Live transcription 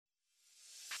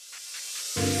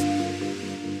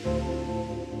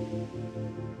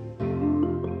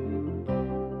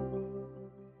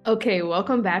Okay,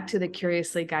 welcome back to the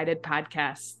Curiously Guided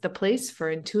podcast, the place for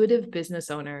intuitive business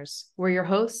owners. We're your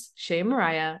hosts, Shay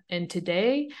Mariah, and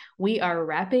today we are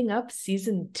wrapping up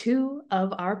season 2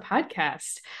 of our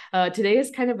podcast. Today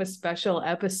is kind of a special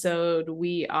episode.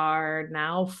 We are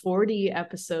now 40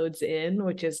 episodes in,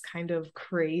 which is kind of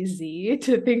crazy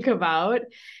to think about.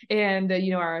 And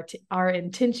our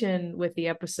intention with the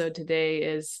episode today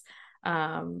is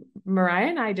Mariah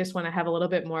and I just want to have a little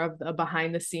bit more of a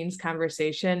behind the scenes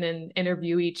conversation and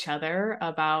interview each other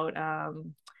about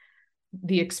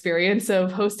the experience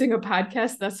of hosting a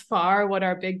podcast thus far, what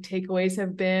our big takeaways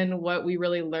have been, what we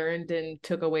really learned and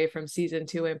took away from season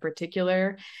 2 in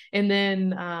particular, and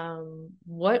then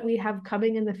what we have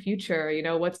coming in the future,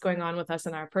 what's going on with us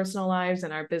in our personal lives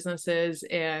and our businesses,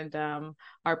 and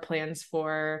our plans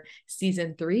for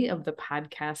season 3 of the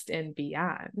podcast and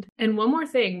beyond. And one more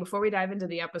thing before we dive into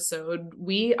the episode,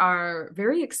 we are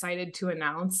very excited to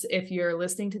announce, if you're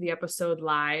listening to the episode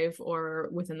live or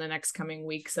within the next coming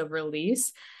weeks of release,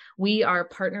 we are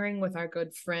partnering with our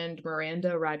good friend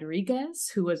Miranda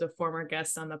Rodriguez, who was a former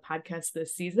guest on the podcast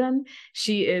this season.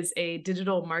 She is a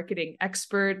digital marketing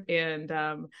expert and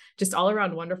just all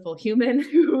around wonderful human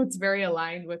who's very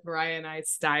aligned with Mariah and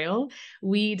I's style.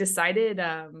 We decided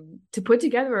to put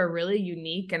together a really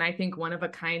unique and I think one of a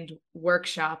kind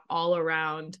workshop all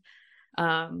around.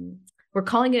 We're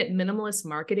calling it minimalist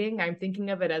marketing. I'm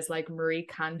thinking of it as like Marie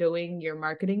Kondoing your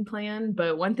marketing plan.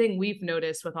 But one thing we've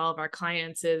noticed with all of our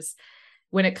clients is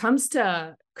when it comes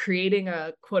to creating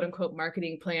a quote unquote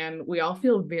marketing plan, we all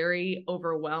feel very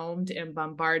overwhelmed and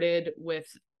bombarded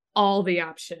with all the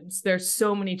options. There's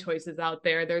so many choices out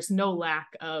there. There's no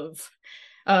lack of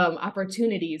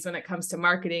opportunities when it comes to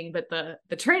marketing, but the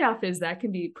trade-off is that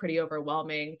can be pretty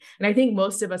overwhelming. And I think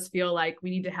most of us feel like we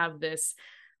need to have this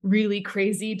really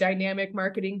crazy dynamic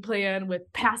marketing plan with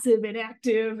passive and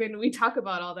active. And we talk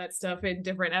about all that stuff in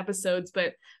different episodes.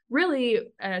 But really,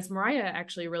 as Mariah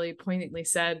actually really poignantly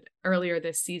said earlier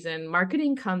this season,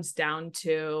 marketing comes down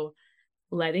to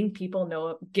letting people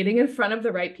know, getting in front of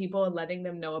the right people and letting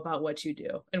them know about what you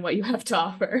do and what you have to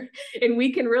offer. And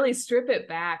we can really strip it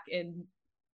back, and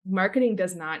marketing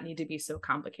does not need to be so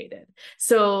complicated.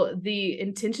 So the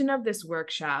intention of this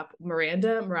workshop,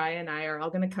 Miranda, Mariah, and I are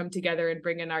all going to come together and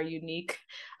bring in our unique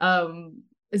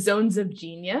zones of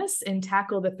genius and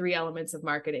tackle the 3 elements of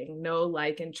marketing: know,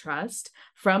 like, and trust,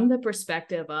 from the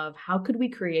perspective of how could we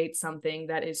create something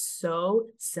that is so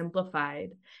simplified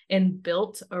and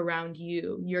built around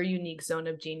you, your unique zone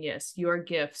of genius, your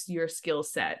gifts, your skill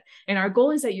set. And our goal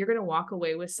is that you're going to walk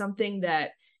away with something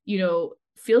that,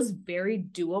 feels very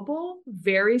doable,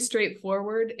 very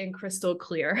straightforward, and crystal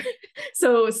clear.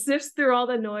 So it sifts through all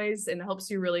the noise and helps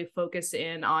you really focus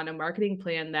in on a marketing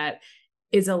plan that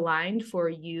is aligned for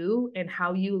you and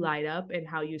how you light up and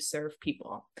how you serve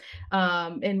people.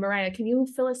 And Mariah, can you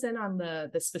fill us in on the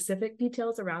specific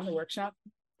details around the workshop?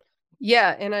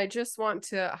 Yeah, and I just want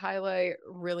to highlight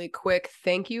really quick,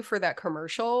 thank you for that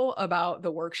commercial about the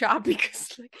workshop,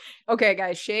 because okay,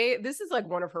 guys, Shay, this is like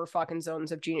one of her fucking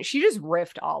zones of genius. She just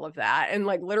riffed all of that. And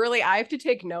like literally I have to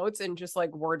take notes and just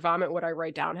like word vomit what I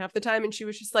write down half the time. And she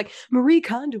was just like, Marie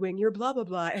Kondoing, you're blah, blah,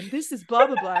 blah. And this is blah,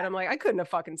 blah, blah. And I'm like, I couldn't have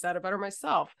fucking said it better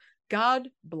myself. God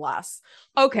bless.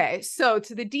 Okay, so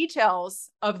to the details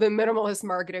of the minimalist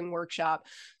marketing workshop.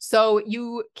 So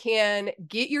you can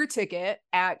get your ticket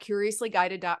at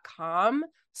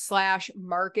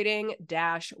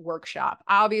curiouslyguided.com/marketing-workshop.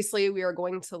 Obviously, we are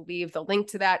going to leave the link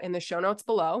to that in the show notes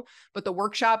below, but the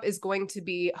workshop is going to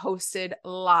be hosted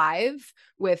live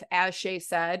with, as Shay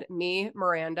said, me,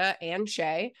 Miranda, and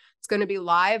Shay. It's going to be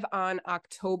live on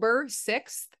October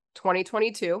 6th,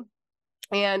 2022.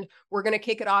 And we're going to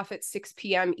kick it off at 6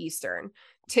 p.m. Eastern.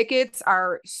 Tickets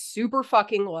are super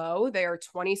fucking low. They are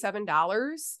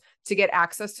 $27 to get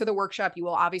access to the workshop. You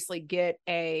will obviously get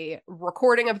a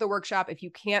recording of the workshop. If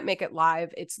you can't make it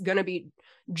live, it's going to be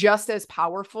just as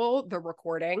powerful, the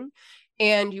recording.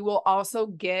 And you will also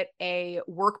get a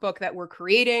workbook that we're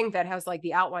creating that has like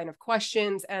the outline of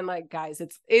questions. And like, guys,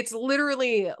 it's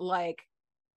literally like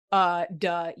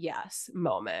yes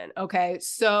moment. Okay,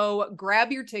 so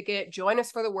grab your ticket, join us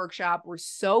for the workshop. We're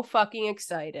so fucking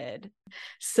excited.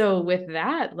 So with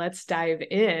that, let's dive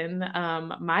in.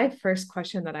 My first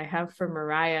question that I have for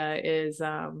Mariah is,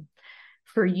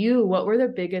 for you, what were the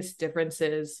biggest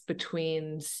differences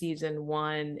between season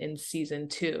 1 and season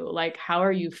 2? Like, how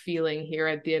are you feeling here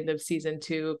at the end of season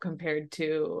 2 compared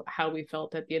to how we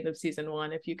felt at the end of season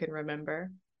 1, if you can remember?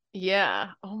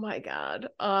 Yeah. Oh my God.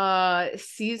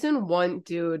 Season 1,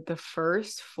 dude, the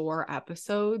first 4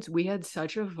 episodes, we had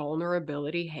such a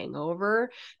vulnerability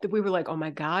hangover that we were like, oh my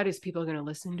God, is people going to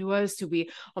listen to us?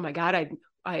 Oh my God,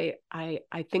 I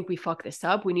think we fucked this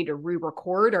up. We need to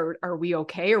re-record, or are we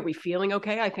okay? Are we feeling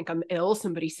okay? I think I'm ill.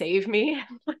 Somebody save me.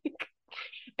 Like,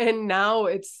 and now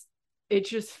it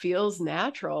just feels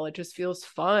natural. It just feels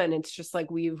fun. It's just like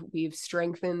we've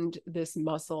strengthened this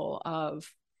muscle of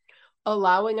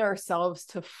allowing ourselves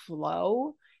to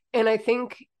flow. And I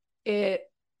think it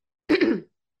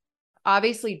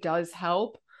obviously does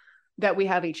help that we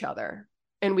have each other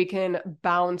and we can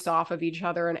bounce off of each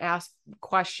other and ask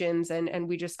questions, and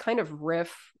we just kind of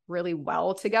riff really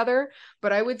well together.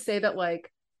 But I would say that,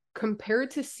 like,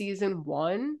 compared to season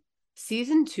 1,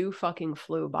 season 2 fucking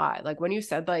flew by. Like, when you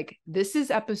said, like, this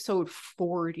is episode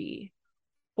 40,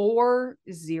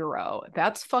 40,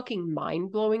 that's fucking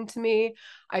mind-blowing to me.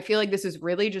 I feel like this is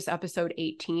really just episode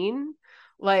 18.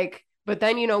 Like, but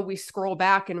then, you know, we scroll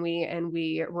back and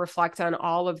we reflect on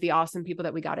all of the awesome people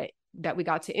that we got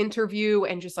to interview,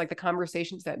 and just like the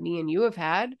conversations that me and you have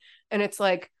had. And it's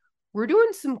like, we're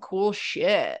doing some cool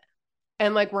shit,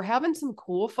 and like, we're having some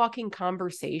cool fucking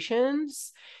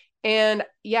conversations. And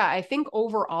yeah, I think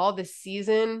overall this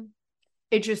season,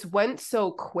 it just went so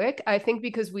quick. I think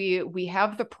because we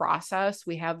have the process,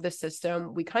 we have the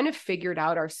system, we kind of figured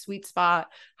out our sweet spot,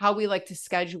 how we like to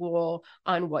schedule,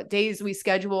 on what days we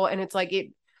schedule. And it's like,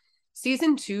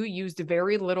 season 2 used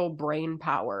very little brain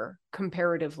power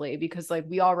comparatively, because like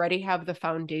we already have the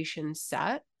foundation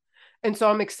set. And so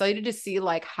I'm excited to see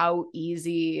like how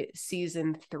easy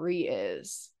season 3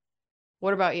 is.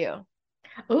 What about you?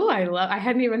 Oh, I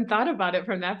hadn't even thought about it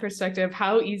from that perspective.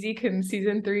 How easy can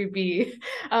season 3 be?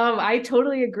 I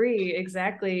totally agree.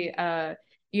 Exactly.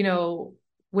 You know,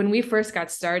 when we first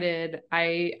got started,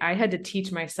 I had to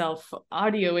teach myself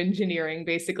audio engineering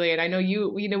basically. And I know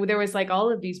you know, there was like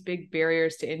all of these big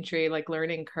barriers to entry, like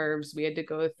learning curves we had to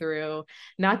go through.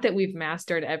 Not that we've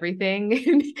mastered everything.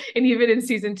 And even in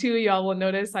season 2, y'all will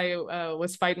notice I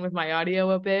was fighting with my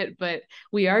audio a bit, but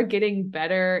we are getting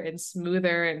better and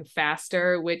smoother and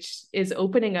faster, which is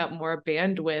opening up more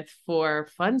bandwidth for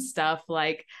fun stuff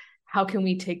like, how can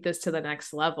we take this to the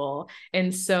next level?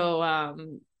 And so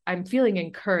I'm feeling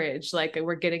encouraged, like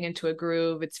we're getting into a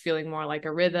groove. It's feeling more like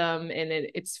a rhythm, and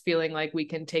it's feeling like we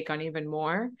can take on even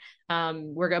more.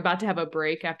 We're about to have a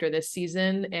break after this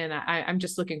season, and I'm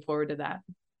just looking forward to that.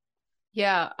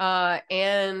 Yeah.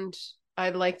 And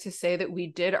I'd like to say that we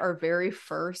did our very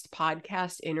first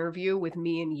podcast interview with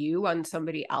me and you on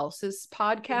somebody else's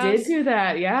podcast. We did do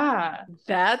that. Yeah.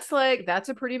 That's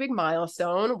a pretty big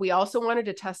milestone. We also wanted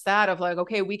to test that of like,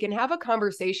 okay, we can have a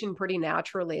conversation pretty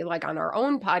naturally, like on our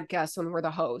own podcast when we're the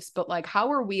host, but like,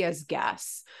 how are we as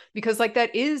guests? Because like,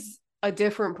 that is a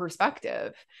different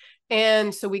perspective.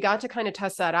 And so we got to kind of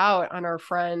test that out on our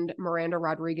friend Miranda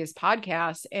Rodriguez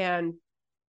podcast. And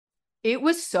it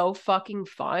was so fucking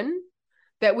fun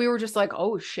that we were just like,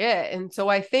 oh shit. And so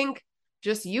I think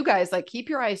just you guys, like, keep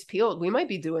your eyes peeled. We might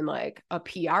be doing like a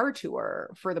PR tour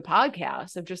for the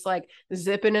podcast of just like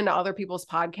zipping into other people's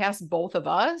podcasts, both of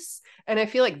us. And I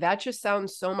feel like that just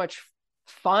sounds so much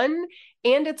fun.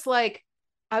 And it's like,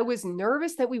 I was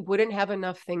nervous that we wouldn't have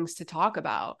enough things to talk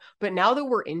about. But now that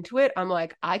we're into it, I'm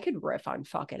like, I could riff on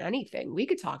fucking anything. We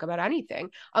could talk about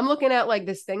anything. I'm looking at like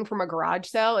this thing from a garage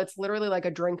sale. It's literally like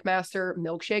a Drink Master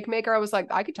milkshake maker. I was like,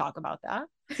 I could talk about that.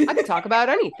 I could talk about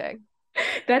anything.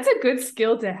 That's a good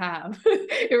skill to have.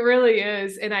 It really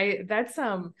is. And that's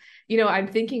you know, I'm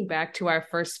thinking back to our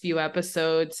first few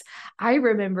episodes. I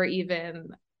remember even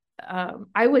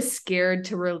I was scared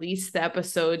to release the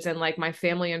episodes, and like my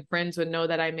family and friends would know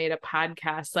that I made a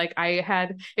podcast. Like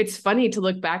it's funny to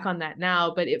look back on that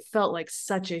now, but it felt like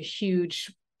such a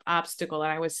huge obstacle,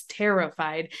 and I was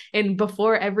terrified. And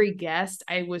before every guest,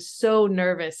 I was so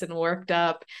nervous and worked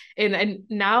up. And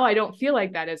now I don't feel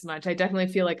like that as much. I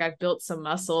definitely feel like I've built some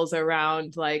muscles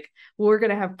around like, we're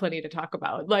gonna have plenty to talk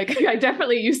about. Like I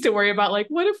definitely used to worry about like,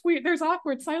 what if there's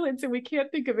awkward silence and we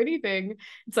can't think of anything?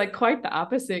 It's like quite the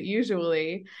opposite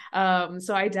usually.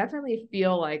 So I definitely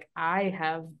feel like I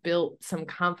have built some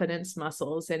confidence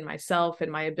muscles in myself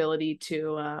and my ability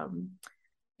to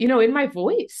you know, in my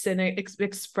voice and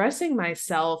expressing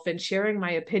myself and sharing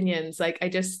my opinions. Like I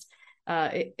just,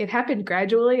 it happened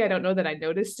gradually. I don't know that I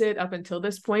noticed it up until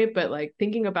this point, but like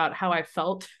thinking about how I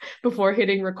felt before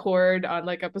hitting record on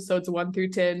like episodes 1 through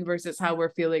 10 versus how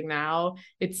we're feeling now,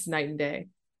 it's night and day.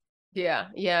 Yeah.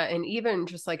 Yeah. And even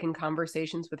just like in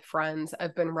conversations with friends,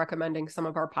 I've been recommending some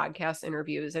of our podcast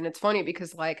interviews. And it's funny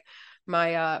because like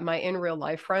my in real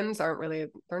life friends they're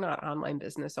not online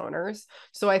business owners.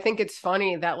 So I think it's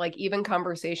funny that like even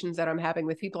conversations that I'm having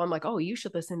with people, I'm like, oh, you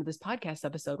should listen to this podcast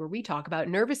episode where we talk about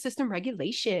nervous system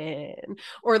regulation,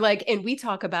 or like, and we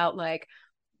talk about like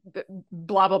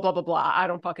blah, blah, blah, blah, blah. I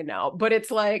don't fucking know. But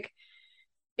it's like,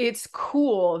 it's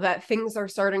cool that things are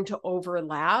starting to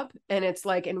overlap, and it's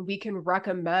like, and we can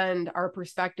recommend our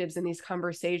perspectives in these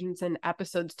conversations and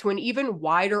episodes to an even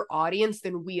wider audience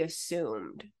than we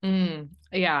assumed.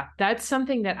 Yeah, that's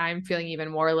something that I'm feeling even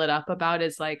more lit up about,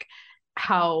 is like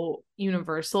how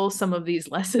universal some of these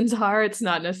lessons are. It's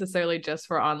not necessarily just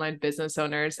for online business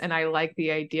owners. And I like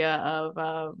the idea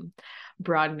of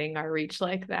broadening our reach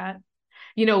like that.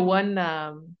 You know,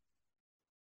 one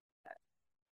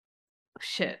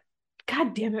shit.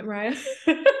 God damn it, Ryan.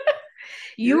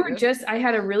 I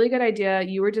had a really good idea.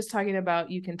 You were just talking about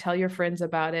you can tell your friends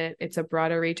about it. It's a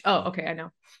broader reach. Oh, okay, I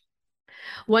know.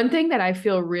 One thing that I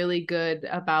feel really good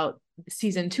about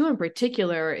season 2 in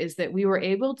particular is that we were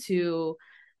able to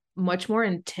much more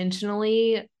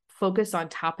intentionally focus on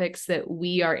topics that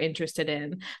we are interested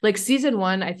in. Like season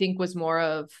 1, I think, was more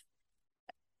of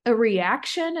a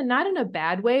reaction, and not in a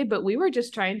bad way, but we were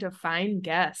just trying to find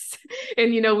guests.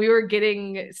 And, we were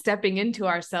stepping into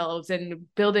ourselves and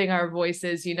building our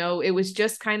voices. It was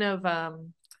just kind of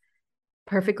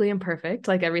perfectly imperfect,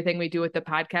 like everything we do with the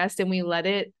podcast, and we let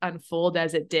it unfold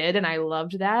as it did, and I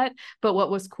loved that. But what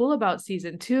was cool about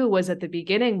season 2 was at the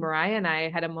beginning, Mariah and I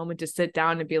had a moment to sit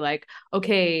down and be like,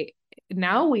 okay,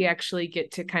 now we actually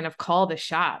get to kind of call the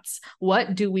shots.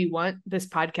 What do we want this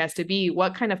podcast to be?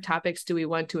 What kind of topics do we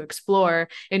want to explore?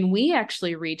 And we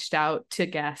actually reached out to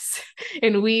guests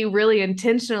and we really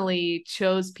intentionally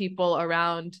chose people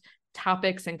around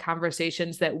topics and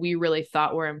conversations that we really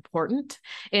thought were important.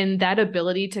 And that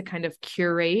ability to kind of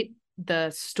curate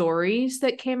the stories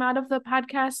that came out of the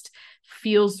podcast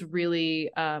feels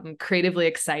really creatively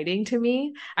exciting to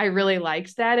me. I really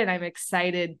liked that. And I'm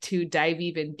excited to dive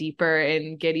even deeper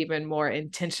and get even more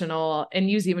intentional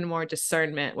and use even more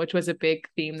discernment, which was a big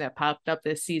theme that popped up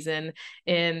this season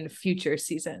in future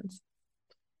seasons.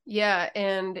 Yeah.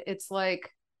 And it's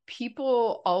like,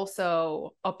 people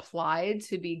also applied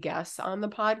to be guests on the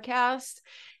podcast,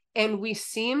 and we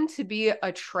seem to be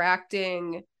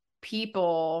attracting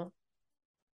people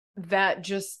that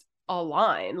just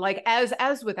align, like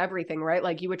as with everything, right?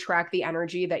 Like you attract the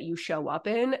energy that you show up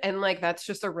in, and like that's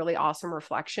just a really awesome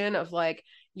reflection of like,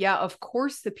 yeah, of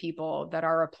course the people that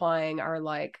are applying are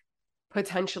like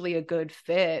potentially a good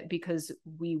fit, because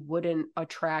we wouldn't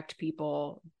attract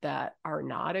people that are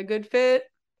not a good fit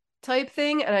type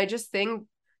thing. And I just think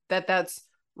that that's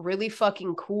really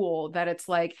fucking cool, that it's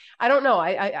like, I don't know,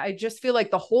 I just feel like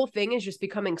the whole thing is just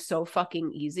becoming so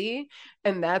fucking easy,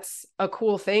 and that's a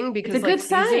cool thing, because it's a like good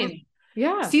sign.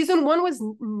 Yeah, season 1 was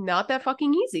not that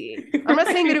fucking easy. I'm not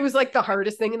saying that it was like the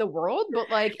hardest thing in the world,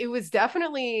 but like it was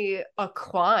definitely a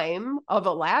climb of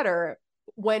a ladder,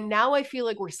 when now I feel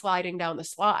like we're sliding down the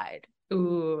slide.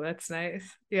 Ooh, that's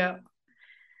nice. Yeah.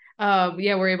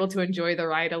 Yeah, we're able to enjoy the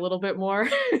ride a little bit more,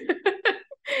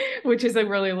 which is a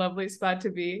really lovely spot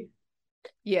to be.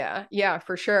 Yeah,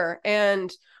 for sure.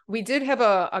 And we did have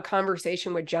a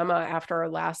conversation with Gemma after our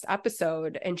last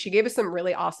episode, and she gave us some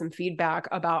really awesome feedback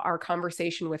about our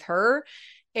conversation with her.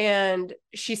 And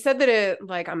she said that it,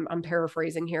 like, I'm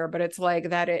paraphrasing here, but it's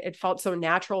like that it felt so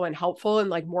natural and helpful and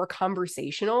like more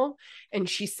conversational. And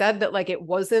she said that like it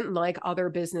wasn't like other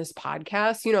business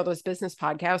podcasts, those business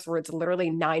podcasts where it's literally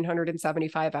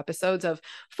 975 episodes of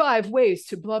 5 ways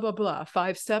to blah blah blah,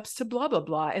 5 steps to blah blah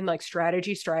blah, and like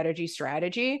strategy.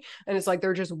 And it's like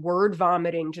they're just word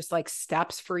vomiting, just like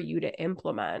steps for you to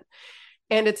implement.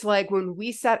 And it's like, when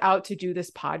we set out to do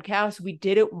this podcast, we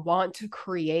didn't want to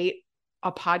create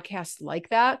a podcast like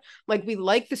that. Like, we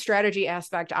like the strategy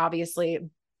aspect, obviously,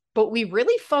 but we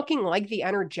really fucking like the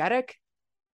energetic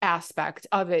aspect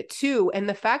of it too. And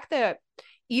the fact that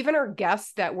even our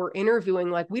guests that we're interviewing,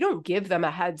 like, we don't give them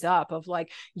a heads up of like,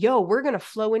 yo, we're going to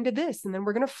flow into this and then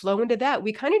we're going to flow into that.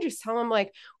 We kind of just tell them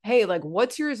like, hey, like,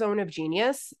 what's your zone of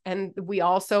genius? And we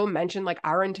also mention like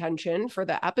our intention for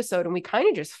the episode, and we kind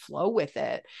of just flow with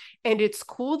it. And it's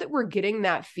cool that we're getting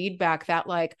that feedback that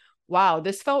like, wow,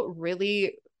 this felt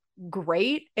really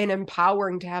great and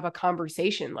empowering to have a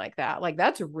conversation like that. Like,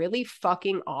 that's really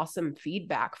fucking awesome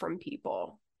feedback from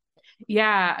people.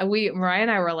 Yeah, Mariah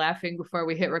and I were laughing before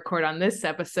we hit record on this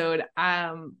episode.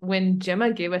 When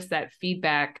Gemma gave us that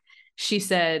feedback, she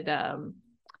said,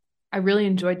 I really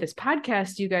enjoyed this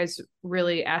podcast. You guys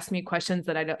really asked me questions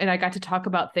that I don't, and I got to talk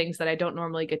about things that I don't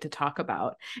normally get to talk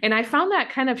about. And I found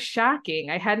that kind of shocking.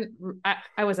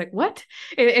 I was like, what?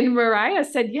 And Mariah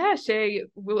said, yeah, Shay,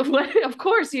 of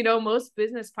course, most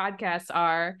business podcasts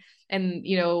are. And,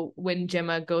 when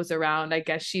Gemma goes around, I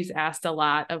guess she's asked a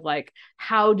lot of like,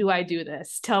 how do I do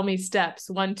this? Tell me steps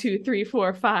 1, 2, 3,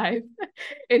 4, 5.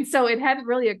 And so it hadn't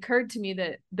really occurred to me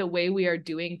that the way we are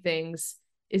doing things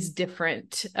is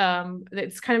different.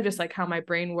 It's kind of just like how my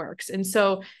brain works. And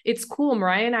so it's cool.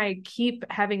 Mariah and I keep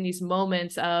having these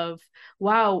moments of,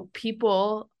 wow,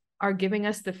 people are giving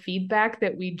us the feedback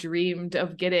that we dreamed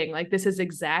of getting. Like, this is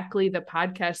exactly the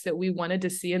podcast that we wanted to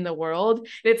see in the world.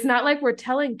 It's not like we're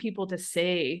telling people to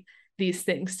say these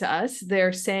things to us.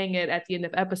 They're saying it at the end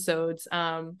of episodes.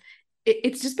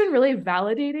 It's just been really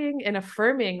validating and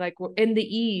affirming, like, in the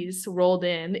ease rolled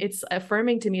in, it's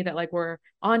affirming to me that like we're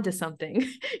onto something.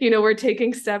 We're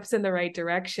taking steps in the right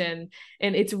direction.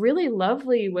 And it's really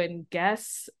lovely when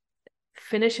guests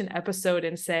finish an episode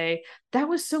and say, that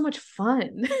was so much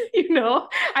fun.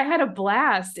 I had a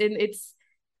blast. And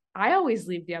I always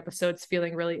leave the episodes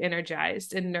feeling really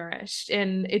energized and nourished.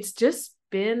 And it's just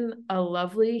been a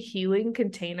lovely healing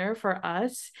container for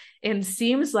us, and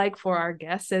seems like for our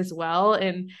guests as well.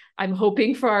 And I'm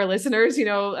hoping for our listeners,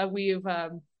 we've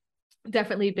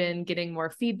definitely been getting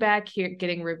more feedback here,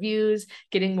 getting reviews,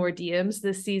 getting more DMs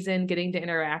this season, getting to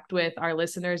interact with our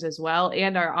listeners as well.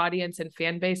 And our audience and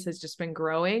fan base has just been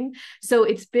growing. So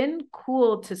it's been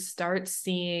cool to start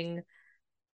seeing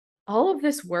all of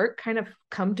this work kind of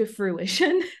come to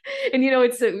fruition. And,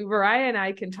 it's Mariah and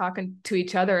I can talk to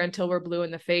each other until we're blue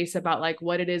in the face about like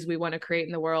what it is we want to create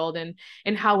in the world, and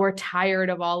how we're tired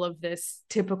of all of this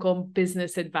typical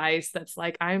business advice that's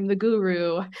like, I'm the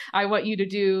guru. I want you to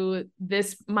do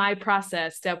this, my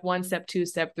process, step 1, step 2,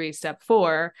 step 3, step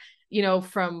 4.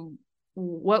 From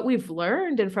what we've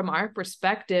learned and from our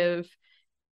perspective,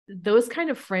 those kind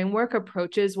of framework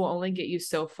approaches will only get you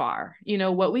so far.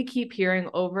 What we keep hearing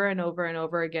over and over and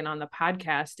over again on the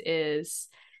podcast is,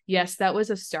 yes, that was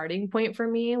a starting point for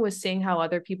me, was seeing how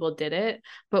other people did it.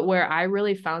 But where I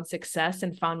really found success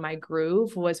and found my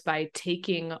groove was by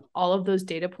taking all of those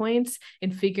data points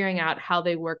and figuring out how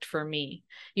they worked for me,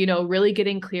 really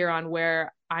getting clear on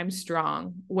where I'm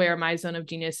strong, where my zone of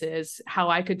genius is, how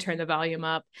I could turn the volume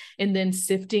up, and then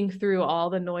sifting through all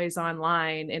the noise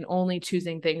online and only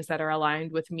choosing things that are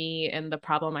aligned with me and the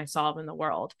problem I solve in the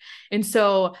world. And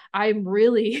so I'm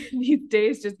really these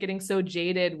days just getting so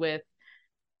jaded with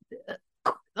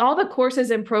all the courses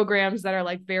and programs that are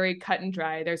like very cut and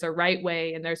dry. There's a right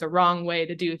way and there's a wrong way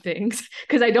to do things,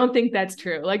 because I don't think that's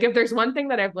true. Like, if there's one thing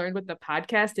that I've learned with the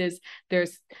podcast is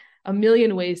there's a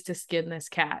million ways to skin this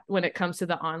cat when it comes to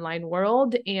the online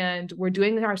world. And we're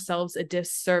doing ourselves a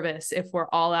disservice if we're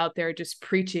all out there just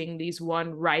preaching these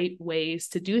one right ways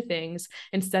to do things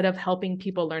instead of helping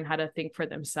people learn how to think for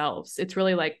themselves. It's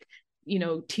really like,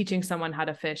 teaching someone how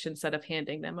to fish instead of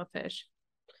handing them a fish.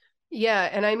 Yeah.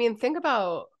 And I mean, think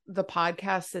about the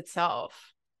podcast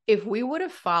itself. If we would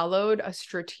have followed a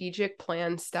strategic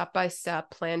plan, step by step,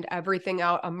 planned everything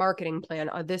out, a marketing plan,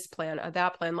 a this plan, a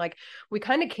that plan, like we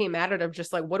kind of came at it of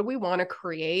just like, what do we want to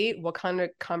create? What kind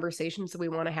of conversations do we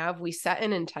want to have? We set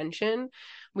an intention.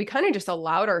 We kind of just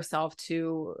allowed ourselves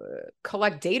to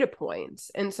collect data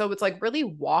points. And so it's like really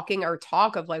walking our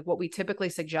talk of like what we typically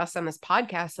suggest on this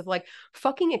podcast of like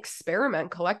fucking experiment,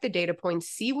 collect the data points,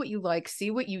 see what you like,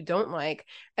 see what you don't like,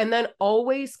 and then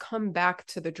always come back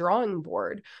to the drawing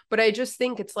board. But I just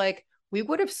think it's like we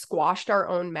would have squashed our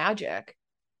own magic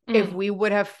if we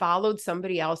would have followed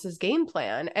somebody else's game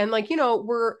plan. And like,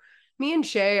 me and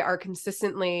Shay are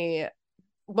consistently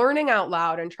learning out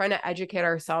loud and trying to educate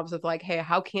ourselves of like, hey,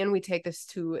 how can we take this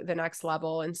to the next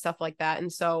level and stuff like that.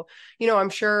 And so, I'm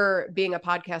sure being a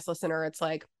podcast listener, it's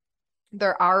like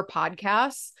there are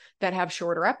podcasts that have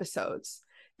shorter episodes,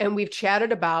 and we've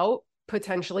chatted about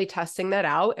potentially testing that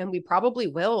out. And we probably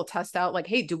will test out like,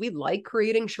 hey, do we like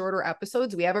creating shorter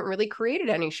episodes? We haven't really created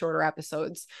any shorter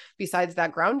episodes besides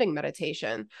that grounding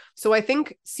meditation. So I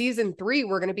think season 3,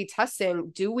 we're going to be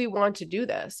testing, do we want to do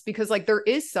this? Because like there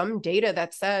is some data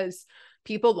that says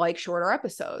people like shorter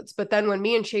episodes. But then when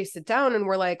me and Chase sit down and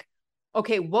we're like,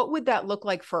 okay, what would that look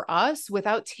like for us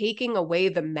without taking away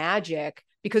the magic?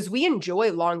 Because we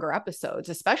enjoy longer episodes,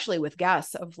 especially with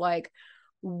guests, of like,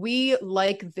 we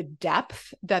like the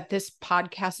depth that this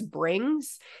podcast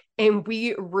brings, and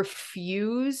we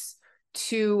refuse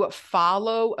to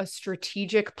follow a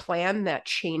strategic plan that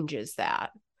changes that.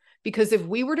 Because if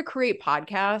we were to create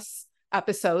podcasts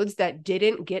episodes that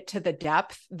didn't get to the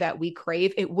depth that we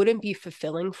crave, it wouldn't be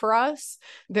fulfilling for us.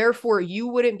 Therefore, you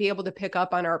wouldn't be able to pick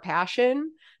up on our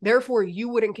passion. Therefore, you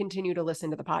wouldn't continue to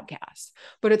listen to the podcast.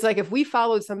 But it's like, if we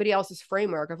followed somebody else's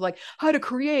framework of like how to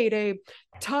create a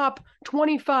top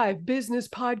 25 business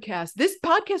podcast, this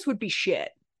podcast would be shit.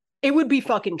 It would be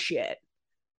fucking shit.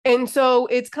 And so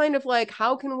it's kind of like,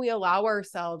 how can we allow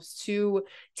ourselves to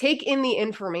take in the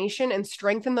information and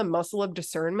strengthen the muscle of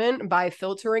discernment by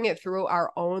filtering it through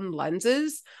our own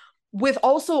lenses, with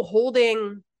also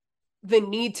holding the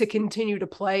need to continue to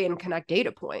play and connect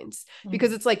data points. Mm.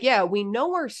 Because it's like, yeah, we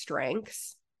know our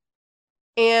strengths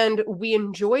and we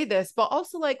enjoy this, but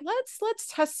also like, let's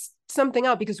test something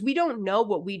out, because we don't know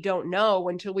what we don't know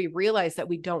until we realize that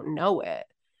we don't know it.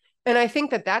 And I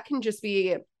think that can just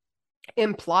be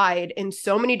implied in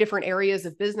so many different areas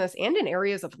of business and in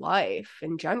areas of life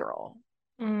in general.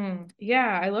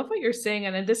 Yeah, I love what you're saying.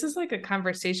 And this is like a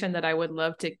conversation that I would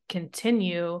love to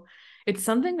continue. It's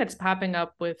something that's popping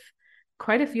up with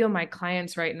quite a few of my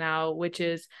clients right now, which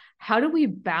is how do we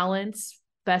balance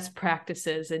best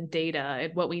practices and data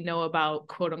and what we know about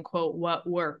quote unquote what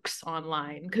works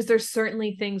online? Because there's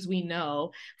certainly things we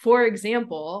know. For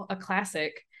example, a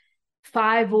classic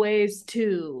 5 ways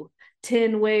to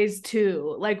 10 ways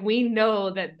to, like, we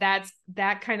know that's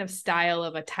that kind of style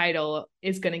of a title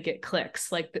is going to get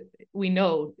clicks. Like we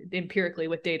know empirically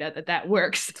with data that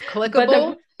works. It's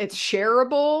clickable, it's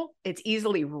shareable, it's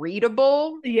easily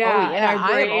readable. Yeah, oh, yeah, and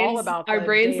I am all about our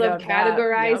brains love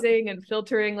categorizing Yep. and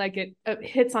filtering, like it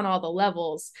hits on all the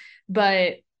levels.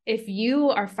 But if you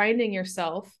are finding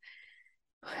yourself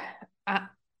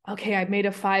okay, I made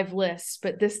a 5 list,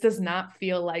 but this does not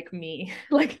feel like me.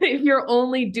 Like if you're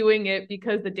only doing it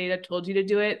because the data told you to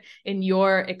do it, and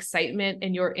your excitement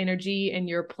and your energy and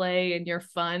your play and your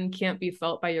fun can't be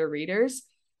felt by your readers,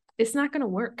 it's not going to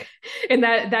work. And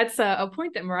that's a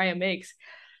point that Mariah makes.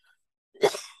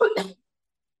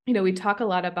 We talk a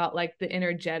lot about like the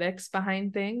energetics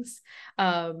behind things,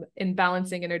 and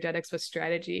balancing energetics with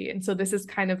strategy. And so this is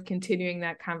kind of continuing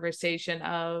that conversation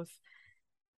of,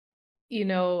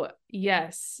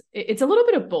 yes, it's a little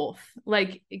bit of both.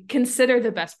 Like, consider the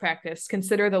best practice,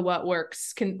 consider the what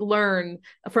works, can learn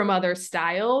from other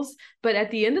styles. But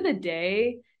at the end of the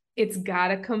day, it's got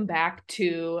to come back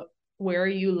to where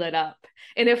you lit up.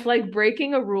 And if like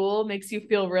breaking a rule makes you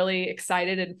feel really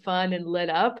excited and fun and lit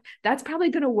up, that's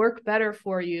probably going to work better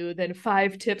for you than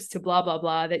 5 tips to blah, blah,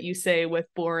 blah that you say with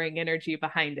boring energy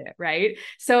behind it. Right.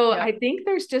 So I think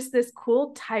there's just this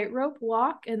cool tightrope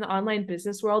walk in the online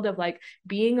business world of like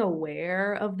being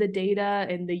aware of the data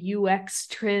and the UX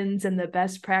trends and the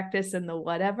best practice and the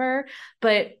whatever,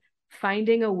 but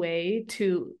finding a way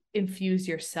to infuse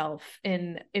yourself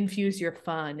and infuse your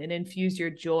fun and infuse your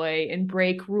joy and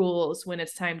break rules when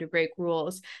it's time to break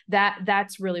rules.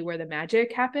 That's really where the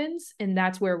magic happens. And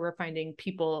that's where we're finding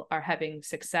people are having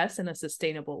success in a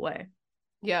sustainable way.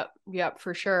 Yep,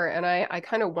 for sure. And I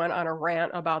kind of went on a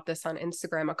rant about this on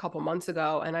Instagram a couple months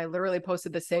ago. And I literally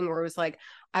posted this thing where it was like,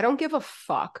 I don't give a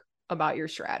fuck about your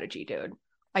strategy, dude.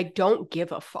 I don't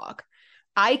give a fuck.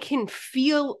 I can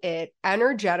feel it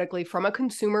energetically from a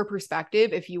consumer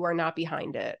perspective if you are not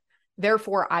behind it.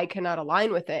 Therefore, I cannot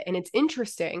align with it. And it's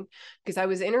interesting because I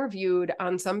was interviewed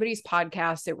on somebody's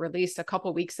podcast. It released a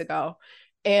couple weeks ago.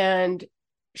 And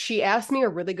she asked me a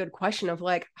really good question of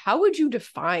like, how would you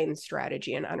define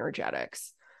strategy and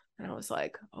energetics? And I was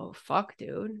like, oh, fuck,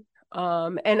 dude.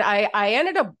 And I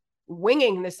ended up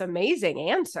winging this amazing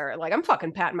answer. Like, I'm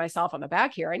fucking patting myself on the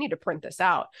back here. I need to print this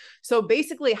out. So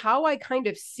basically how I kind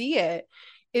of see it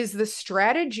is the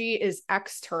strategy is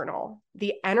external.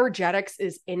 The energetics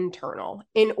is internal.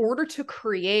 In order to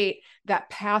create that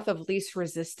path of least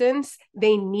resistance,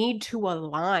 they need to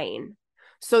align.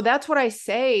 So that's what I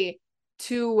say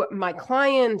to my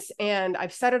clients. And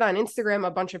I've said it on Instagram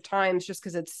a bunch of times just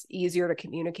because it's easier to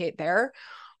communicate there.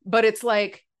 But it's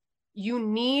like,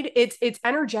 it's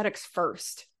energetics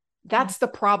first. That's the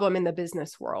problem in the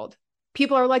business world.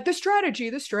 People are like, the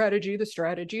strategy.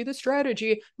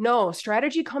 No,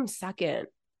 strategy comes second.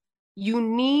 You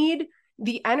need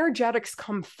the energetics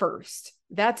come first.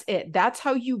 That's it. That's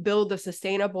how you build a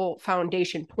sustainable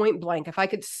foundation, point blank. If I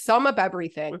could sum up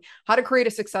everything, how to create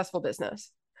a successful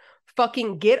business,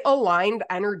 fucking get aligned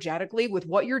energetically with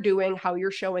what you're doing, how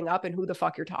you're showing up, and who the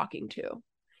fuck you're talking to.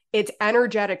 It's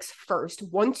energetics first.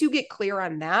 Once you get clear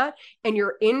on that and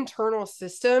your internal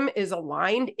system is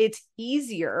aligned, it's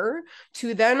easier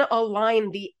to then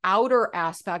align the outer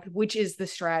aspect, which is the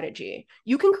strategy.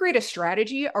 You can create a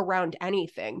strategy around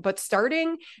anything, but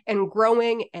starting and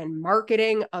growing and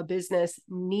marketing a business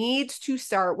needs to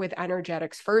start with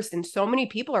energetics first. And so many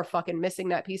people are fucking missing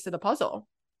that piece of the puzzle.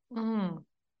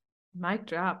 Mic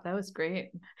drop. That was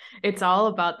great. It's all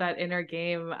about that inner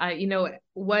game.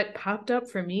 What popped up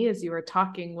for me as you were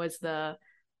talking was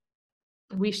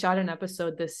we shot an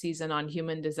episode this season on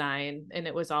human design, and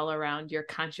it was all around your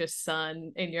conscious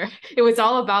sun and it was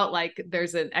all about like,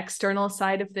 there's an external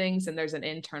side of things and there's an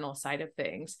internal side of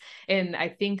things. And I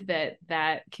think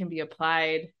that can be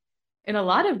applied in a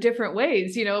lot of different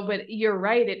ways, but you're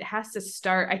right. It has to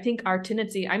start. I think our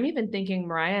tendency, I'm even thinking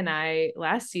Mariah and I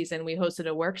last season, we hosted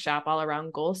a workshop all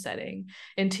around goal setting,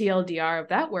 and TLDR of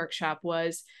that workshop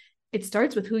was it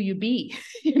starts with who you be.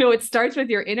 It starts with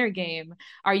your inner game.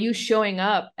 Are you showing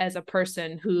up as a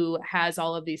person who has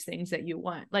all of these things that you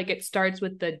want? Like it starts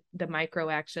with the micro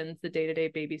actions, the day-to-day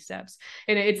baby steps,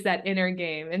 and it's that inner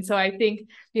game. And so I think,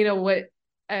 what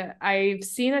I've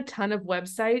seen a ton of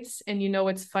websites, and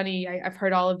it's funny. I've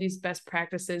heard all of these best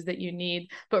practices that you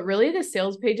need, but really the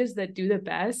sales pages that do the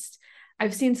best,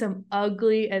 I've seen some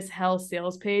ugly as hell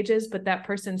sales pages, but that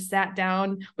person sat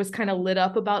down, was kind of lit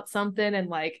up about something and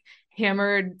like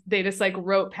hammered, they just like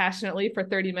wrote passionately for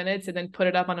 30 minutes and then put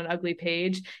it up on an ugly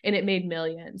page and it made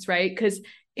millions, right? Because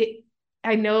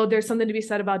I know there's something to be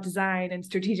said about design and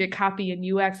strategic copy and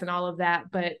UX and all of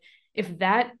that, but if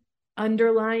that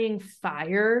underlying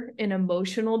fire and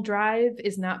emotional drive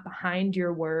is not behind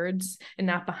your words and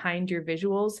not behind your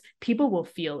visuals, people will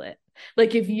feel it.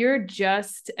 Like if you're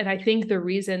just, and I think the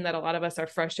reason that a lot of us are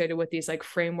frustrated with these like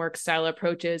framework style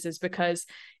approaches is because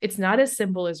it's not as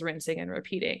simple as rinsing and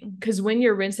repeating. Because when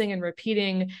you're rinsing and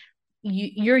repeating,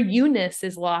 your you-ness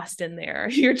is lost in there.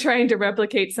 You're trying to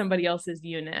replicate somebody else's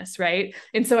you-ness, right?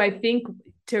 And so I think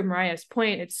to Mariah's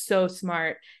point, it's so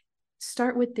smart.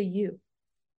 Start with the you.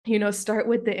 Start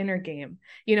with the inner game,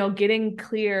 getting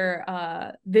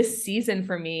clear this season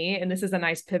for me. And this is a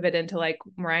nice pivot into like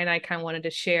Mariah and I kind of wanted to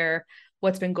share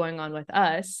what's been going on with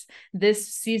us.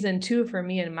 This season 2 for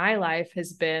me in my life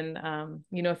has been,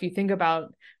 if you think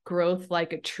about growth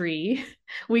like a tree,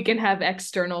 we can have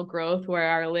external growth where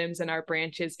our limbs and our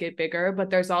branches get bigger, but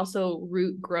there's also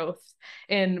root growth.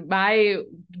 And my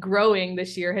growing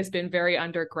this year has been very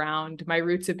underground. My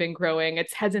roots have been growing.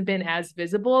 It hasn't been as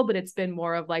visible, but it's been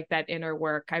more of like that inner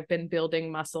work. I've been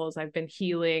building muscles. I've been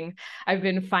healing. I've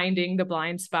been finding the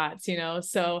blind spots,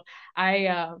 so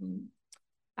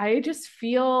I just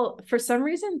feel for some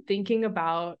reason thinking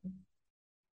about,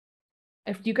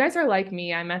 if you guys are like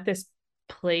me, I'm at this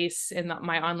place in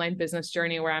my online business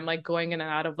journey where I'm like going in and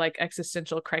out of like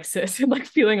existential crisis and like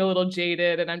feeling a little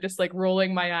jaded, and I'm just like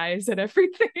rolling my eyes at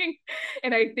everything.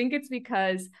 And I think it's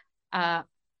because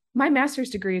my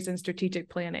master's degree is in strategic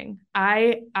planning.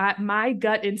 My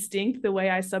gut instinct, the way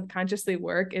I subconsciously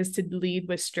work, is to lead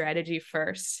with strategy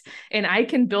first. And I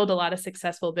can build a lot of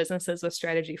successful businesses with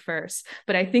strategy first.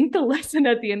 But I think the lesson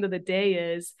at the end of the day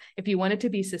is if you want it to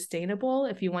be sustainable,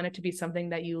 if you want it to be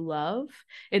something that you love,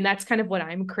 and that's kind of what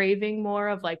I'm craving more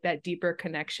of, like that deeper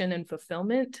connection and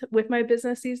fulfillment with my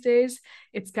business these days,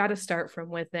 it's got to start from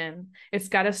within. It's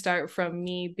got to start from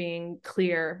me being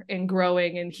clear and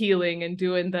growing and healing and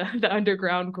doing the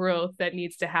underground growth that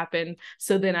needs to happen,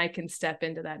 so then I can step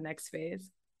into that next phase.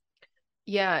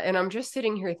 Yeah. And I'm just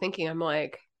sitting here thinking, I'm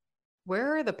like,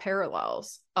 where are the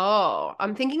parallels? Oh,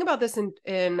 I'm thinking about this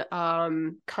in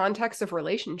context of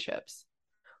relationships.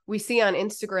 We see on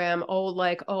Instagram,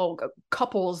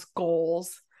 couples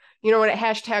goals, and a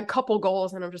hashtag couple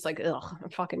goals. And I'm just like, ugh, I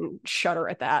fucking shudder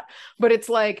at that. But it's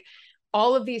like,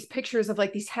 all of these pictures of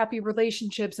like these happy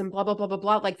relationships and blah, blah, blah, blah,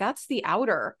 blah. Like that's the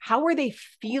outer. How are they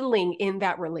feeling in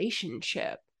that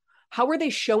relationship? How are they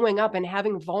showing up and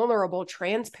having vulnerable,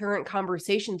 transparent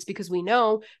conversations? Because we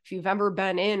know if you've ever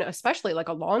been in, especially like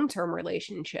a long-term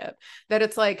relationship, that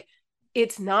it's like,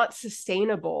 it's not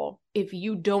sustainable if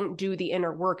you don't do the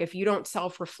inner work, if you don't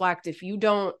self-reflect, if you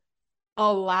don't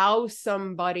allow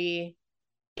somebody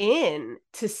in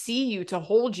to see you, to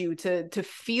hold you, to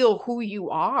feel who you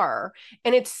are.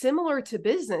 And it's similar to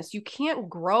business. You can't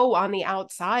grow on the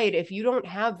outside if you don't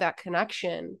have that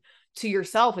connection to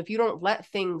yourself, if you don't let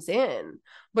things in.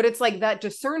 But it's like that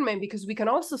discernment, because we can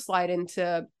also slide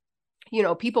into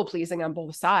people pleasing on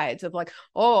both sides of like,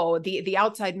 oh, the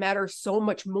outside matters so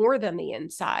much more than the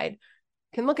inside.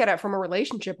 Can look at it from a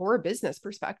relationship or a business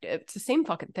perspective. It's the same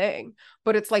fucking thing.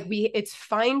 But it's like it's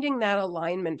finding that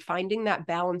alignment, finding that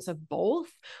balance of both,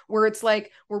 where it's like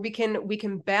where we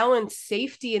can balance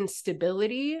safety and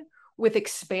stability with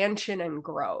expansion and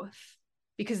growth.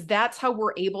 Because that's how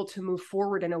we're able to move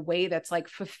forward in a way that's like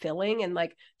fulfilling and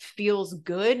like feels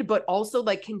good, but also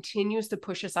like continues to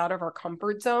push us out of our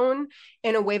comfort zone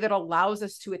in a way that allows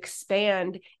us to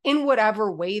expand in whatever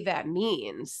way that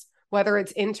means, whether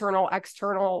it's internal,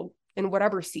 external, in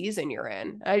whatever season you're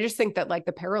in. I just think that like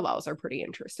the parallels are pretty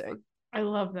interesting. I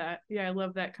love that. Yeah, I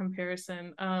love that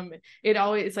comparison. It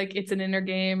always, it's like it's an inner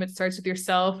game. It starts with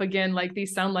yourself. Again, like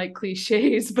these sound like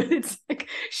cliches, but it's like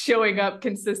showing up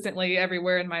consistently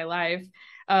everywhere in my life.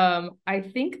 I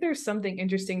think there's something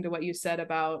interesting to what you said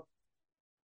about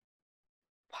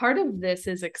part of this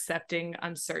is accepting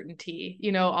uncertainty.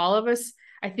 You know, all of us,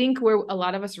 I think where a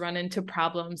lot of us run into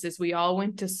problems is we all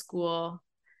went to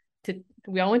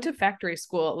factory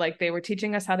school. Like they were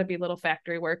teaching us how to be little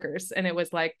factory workers. And it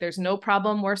was like, there's no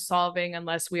problem we're solving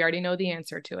unless we already know the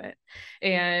answer to it.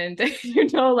 And,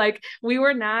 like we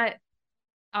were not,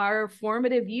 our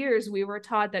formative years, we were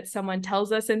taught that someone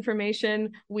tells us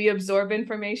information, we absorb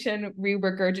information, we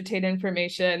regurgitate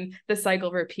information, the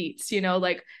cycle repeats,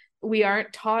 like we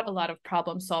aren't taught a lot of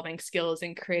problem solving skills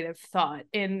and creative thought.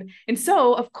 And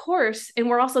so of course, and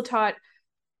we're also taught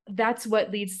that's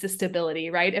what leads to stability,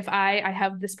 right? If I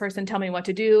have this person tell me what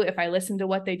to do, if I listen to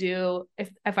what they do,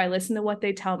 if I listen to what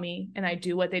they tell me and I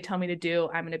do what they tell me to do,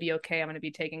 I'm going to be okay. I'm going to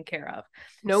be taken care of.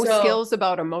 No skills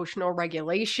about emotional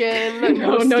regulation.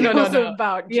 No.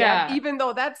 About even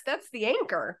though that's the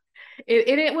anchor.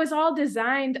 It was all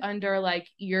designed under like,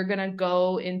 you're going to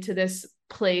go into this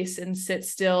place and sit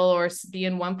still or be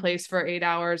in one place for 8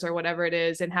 hours or whatever it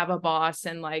is and have a boss,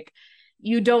 and like,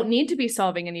 you don't need to be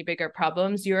solving any bigger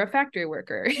problems. You're a factory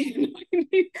worker. You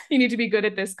need to be good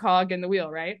at this cog in the wheel,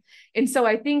 right? And so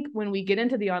I think when we get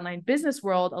into the online business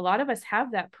world, a lot of us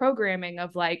have that programming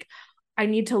of like, I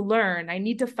need to learn, I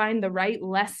need to find the right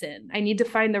lesson, I need to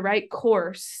find the right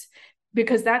course,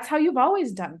 because that's how you've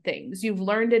always done things. You've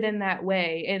learned it in that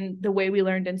way. And the way we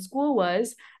learned in school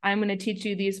was, I'm going to teach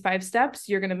you these 5 steps.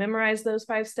 You're going to memorize those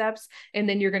 5 steps, and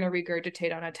then you're going to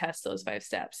regurgitate on a test those 5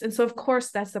 steps. And so of course,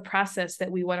 that's the process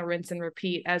that we want to rinse and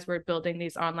repeat as we're building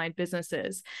these online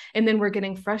businesses. And then we're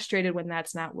getting frustrated when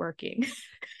that's not working.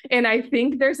 And I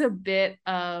think there's a bit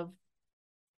of,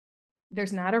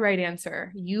 there's not a right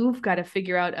answer. You've got to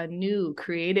figure out a new,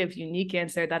 creative, unique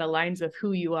answer that aligns with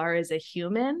who you are as a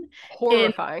human.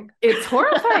 Horrifying. And it's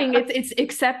horrifying. It's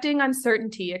accepting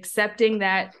uncertainty, accepting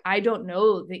that I don't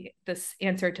know this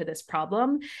answer to this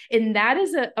problem. And that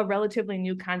is a relatively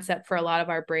new concept for a lot of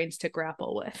our brains to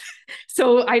grapple with.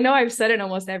 So I know I've said in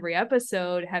almost every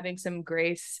episode, having some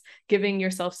grace, giving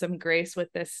yourself some grace with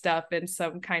this stuff and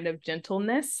some kind of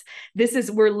gentleness.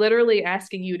 We're literally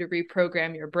asking you to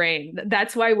reprogram your brain.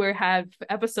 That's why we have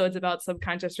episodes about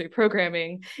subconscious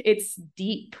reprogramming. It's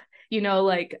deep, and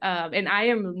I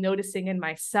am noticing in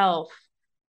myself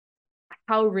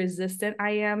how resistant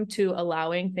I am to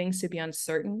allowing things to be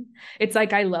uncertain. It's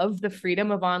like, I love the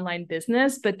freedom of online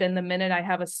business, but then the minute I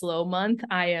have a slow month,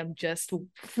 I am just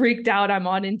freaked out. I'm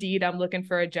on Indeed. I'm looking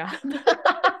for a job,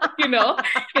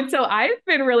 And so I've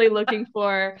been really looking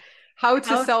for how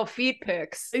to sell feet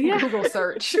pics. Yeah, Google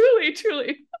search.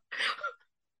 Truly.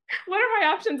 What are my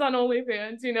options on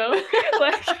OnlyFans,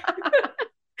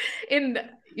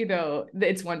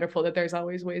 it's wonderful that there's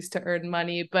always ways to earn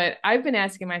money, but I've been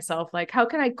asking myself, like, how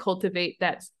can I cultivate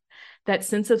that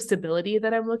sense of stability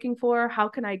that I'm looking for? How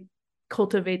can I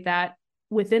cultivate that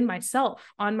within myself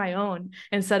on my own,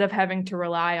 instead of having to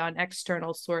rely on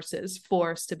external sources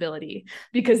for stability?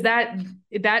 Because that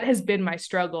has been my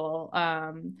struggle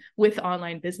with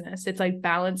online business. It's like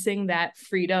balancing that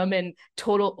freedom and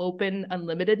total open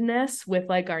unlimitedness with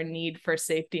like our need for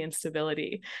safety and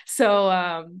stability. So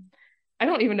I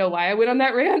don't even know why I went on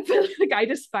that rant, but like, I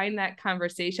just find that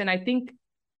conversation, I think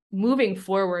moving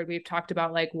forward, we've talked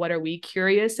about like, what are we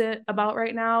curious about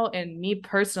right now? And me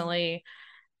personally,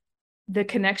 the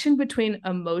connection between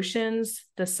emotions,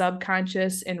 the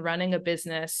subconscious, and running a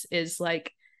business is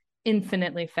like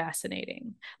infinitely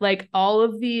fascinating. Like all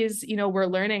of these, we're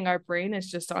learning our brain is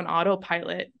just on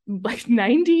autopilot, like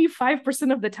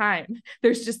 95% of the time.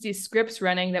 There's just these scripts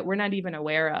running that we're not even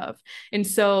aware of. And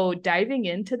so diving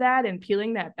into that and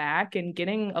peeling that back and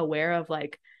getting aware of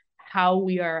like how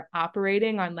we are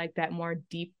operating on like that more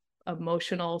deep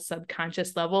emotional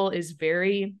subconscious level is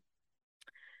very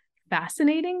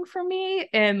fascinating for me,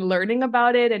 and learning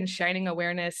about it and shining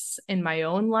awareness in my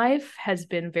own life has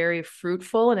been very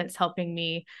fruitful, and it's helping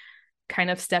me kind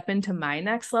of step into my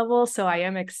next level. So I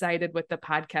am excited with the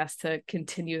podcast to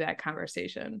continue that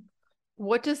conversation.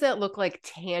 What does that look like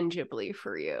tangibly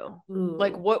for you? Ooh.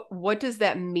 Like what does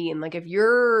that mean? Like if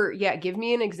give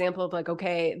me an example of like,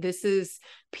 okay, this is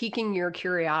piquing your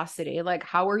curiosity. Like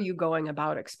how are you going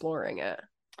about exploring it?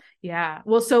 Yeah.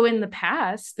 Well, so in the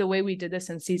past, the way we did this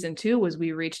in season 2 was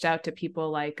we reached out to people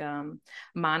like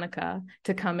Monica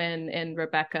to come in, and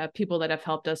Rebecca, people that have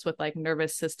helped us with like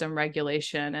nervous system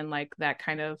regulation and like that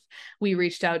kind of, we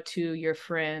reached out to your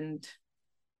friend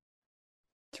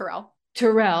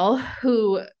Terrell,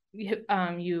 who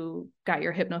you got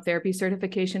your hypnotherapy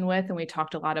certification with, and we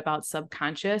talked a lot about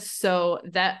subconscious. So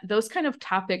those kind of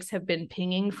topics have been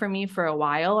pinging for me for a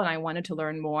while, and I wanted to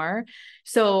learn more.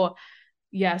 So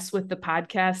Yes, with the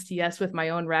podcast. Yes, with my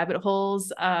own rabbit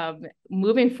holes.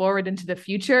 Moving forward into the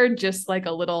future, just like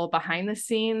a little behind the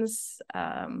scenes.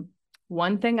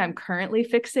 One thing I'm currently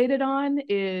fixated on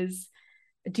is,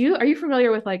 are you familiar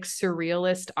with like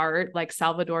surrealist art, like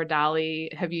Salvador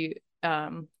Dali? Have you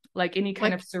like any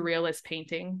kind of surrealist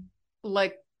painting?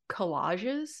 Like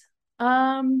collages?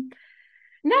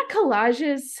 Not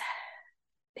collages.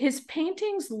 His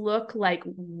paintings look like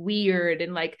weird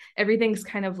and like everything's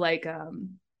kind of like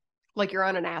you're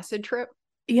on an acid trip.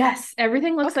 Yes,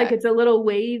 everything looks like it's a little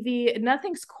wavy.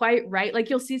 Nothing's quite right. Like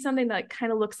you'll see something that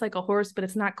kind of looks like a horse, but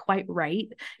it's not quite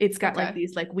right. It's got like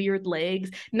these like weird legs.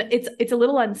 It's a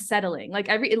little unsettling. Like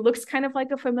it looks kind of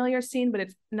like a familiar scene, but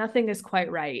nothing is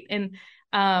quite right. And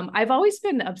I've always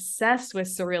been obsessed with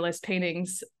surrealist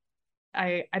paintings.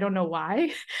 I don't know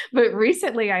why, but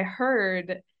recently I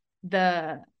heard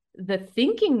the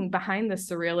thinking behind the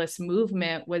surrealist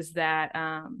movement was that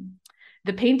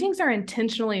the paintings are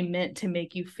intentionally meant to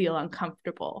make you feel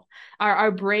uncomfortable. Our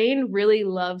brain really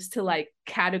loves to like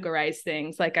categorize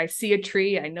things. Like I see a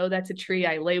tree, I know that's a tree,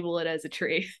 I label it as a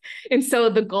tree. And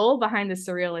so the goal behind the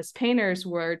surrealist painters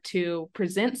were to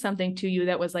present something to you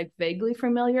that was like vaguely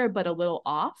familiar, but a little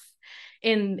off.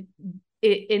 And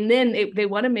they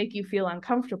want to make you feel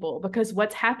uncomfortable, because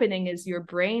what's happening is your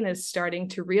brain is starting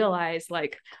to realize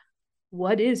like,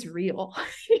 what is real?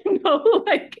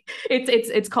 Like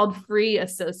it's called free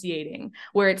associating,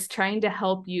 where it's trying to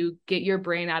help you get your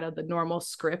brain out of the normal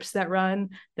scripts that run.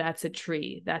 That's a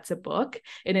tree, that's a book,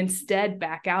 and instead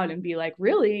back out and be like,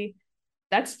 really,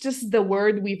 that's just the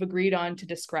word we've agreed on to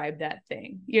describe that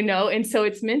thing, And so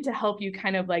it's meant to help you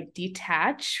kind of like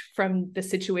detach from the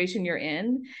situation you're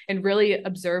in and really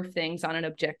observe things on an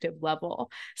objective level.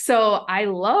 So I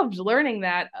loved learning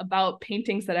that about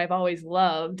paintings that I've always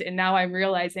loved. And now I'm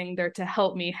realizing they're to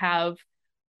help me have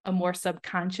a more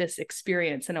subconscious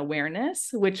experience and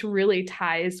awareness, which really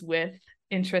ties with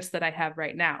interests that I have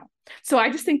right now. So I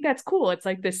just think that's cool. It's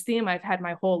like this theme I've had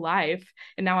my whole life,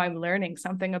 and now I'm learning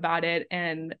something about it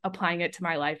and applying it to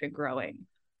my life and growing.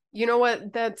 You know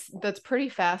what? That's pretty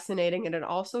fascinating. And it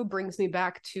also brings me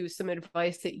back to some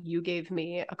advice that you gave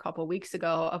me a couple weeks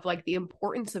ago of like the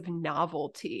importance of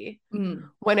novelty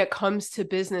when it comes to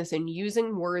business, and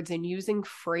using words and using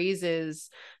phrases,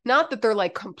 not that they're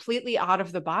like completely out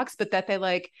of the box, but that they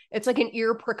like, it's like an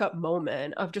ear prick up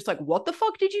moment of just like, what the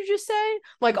fuck did you just say?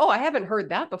 Like, oh, I haven't heard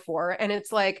that before. And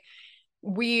it's like,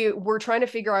 we were trying to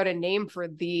figure out a name for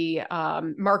the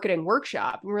marketing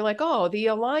workshop. And we're like, oh, the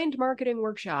aligned marketing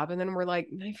workshop. And then we're like,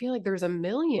 I feel like there's a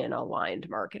million aligned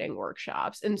marketing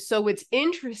workshops. And so it's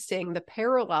interesting, the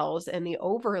parallels and the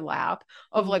overlap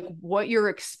of like what you're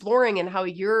exploring and how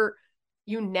you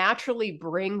naturally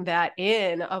bring that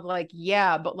in of like,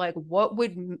 yeah, but like what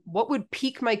would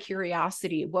pique my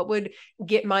curiosity? What would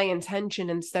get my attention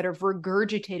instead of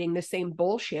regurgitating the same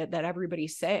bullshit that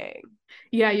everybody's saying?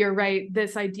 Yeah, you're right.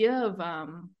 This idea of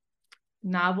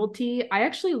novelty, I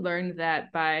actually learned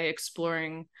that by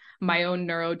exploring my own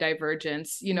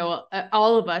neurodivergence.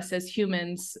 All of us as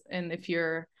humans, and if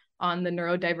you're on the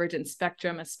neurodivergent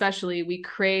spectrum especially, we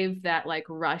crave that like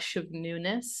rush of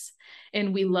newness,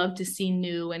 and we love to see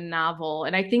new and novel.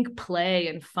 And I think play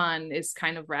and fun is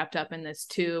kind of wrapped up in this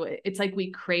too. It's like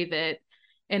we crave it.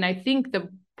 And I think the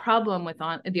problem with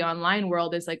the online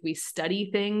world is like we study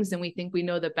things and we think we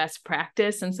know the best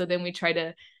practice, and so then we try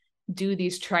to do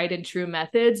these tried and true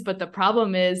methods. But the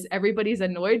problem is everybody's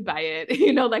annoyed by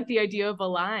it. Like the idea of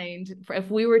aligned, if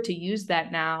we were to use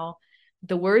that now,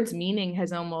 the word's meaning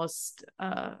has almost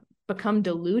become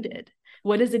diluted.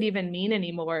 What does it even mean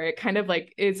anymore? It kind of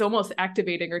like, it's almost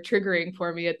activating or triggering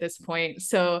for me at this point.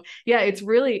 So yeah, it's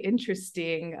really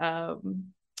interesting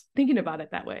thinking about it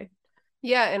that way.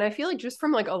 Yeah. And I feel like just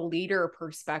from like a leader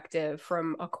perspective,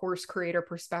 from a course creator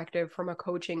perspective, from a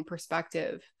coaching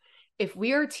perspective, if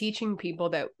we are teaching people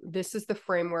that this is the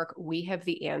framework, we have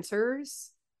the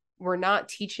answers, we're not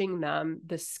teaching them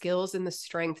the skills and the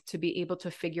strength to be able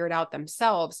to figure it out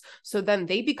themselves. So then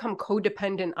they become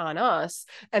codependent on us.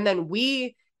 And then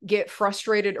we get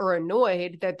frustrated or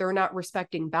annoyed that they're not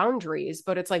respecting boundaries.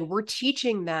 But it's like, we're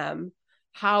teaching them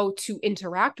how to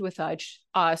interact with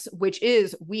us, which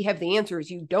is, we have the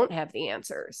answers, you don't have the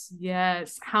answers.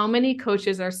 Yes. How many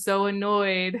coaches are so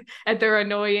annoyed at their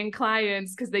annoying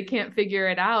clients because they can't figure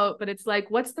it out? But it's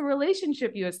like, what's the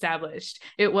relationship you established?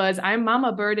 It was, I'm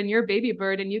mama bird and you're baby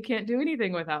bird and you can't do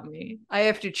anything without me. I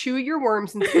have to chew your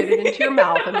worms and spit it into your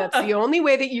mouth, and that's the only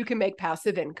way that you can make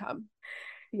passive income.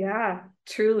 Yeah,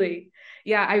 truly.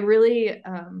 Yeah, I really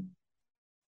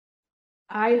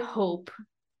I hope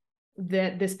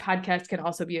that this podcast can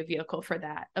also be a vehicle for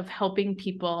that, of helping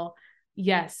people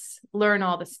yes, learn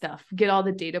all the stuff, get all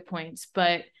the data points,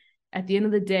 but at the end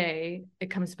of the day, it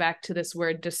comes back to this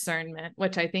word discernment,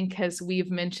 which I think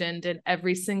we've mentioned in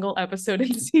every single episode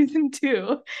in season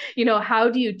 2. You know, how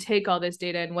do you take all this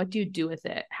data and what do you do with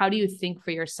it? How do you think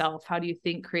for yourself? How do you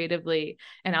think creatively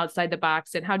and outside the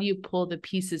box? And how do you pull the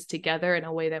pieces together in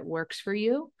a way that works for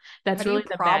you? That's really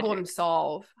the problem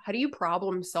solve. How do you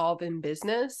problem solve in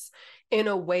business in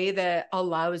a way that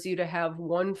allows you to have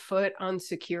one foot on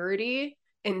security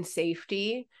and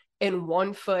safety and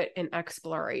one foot in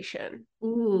exploration?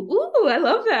 Ooh, I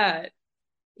love that.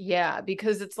 Yeah,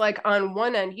 because it's like on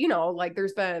one end, you know, like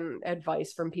there's been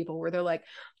advice from people where they're like,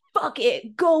 fuck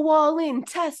it, go all in,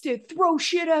 test it, throw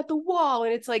shit at the wall.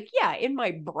 And it's like, yeah, in my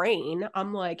brain,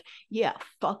 I'm like, yeah,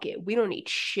 fuck it. We don't need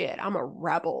shit. I'm a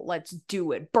rebel. Let's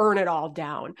do it. Burn it all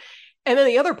down. And then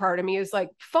the other part of me is like,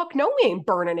 fuck no, we ain't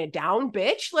burning it down,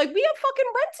 bitch. Like, we have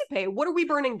fucking rent to pay. What are we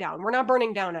burning down? We're not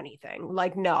burning down anything.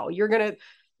 Like, no,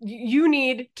 you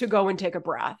need to go and take a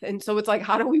breath. And so it's like,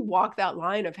 how do we walk that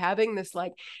line of having this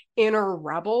like inner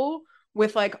rebel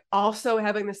with like also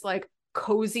having this like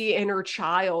cozy inner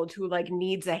child who like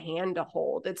needs a hand to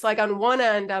hold? It's like on one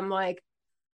end, I'm like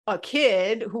a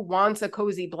kid who wants a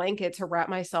cozy blanket to wrap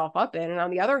myself up in. And on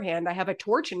the other hand, I have a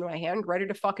torch in my hand ready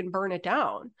to fucking burn it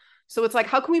down. So it's like,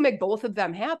 how can we make both of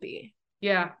them happy?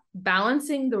 Yeah.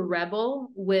 Balancing the rebel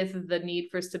with the need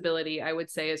for stability, I would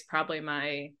say, is probably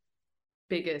my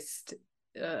biggest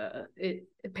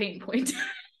pain point.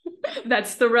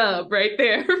 That's the rub right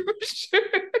there for sure.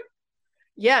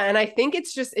 Yeah, and I think it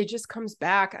just comes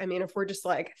back. I mean, if we're just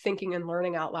like thinking and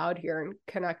learning out loud here and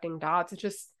connecting dots,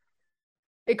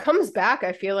 it comes back,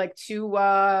 I feel like,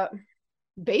 to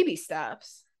baby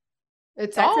steps.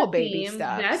 That's all baby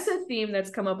steps. That's a theme that's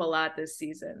come up a lot this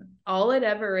season. All it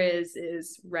ever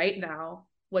is right now,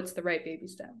 what's the right baby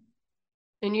step?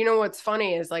 And you know what's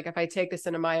funny is like, if I take this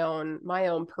into my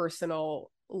own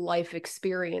personal life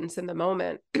experience in the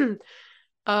moment,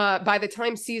 by the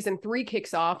time season 3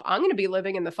 kicks off, I'm going to be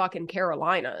living in the fucking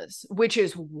Carolinas, which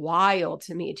is wild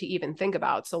to me to even think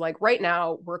about. So like right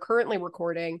now we're currently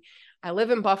recording. I live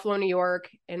in Buffalo, New York,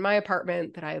 in my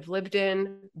apartment that I have lived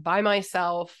in by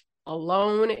myself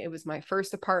alone. It was my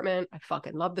first apartment. I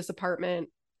fucking love this apartment.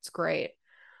 It's great.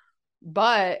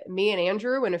 But me and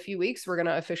Andrew, in a few weeks, we're going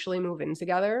to officially move in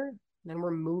together. Then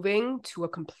we're moving to a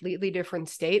completely different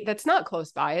state that's not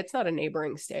close by. It's not a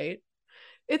neighboring state.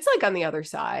 It's like on the other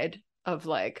side of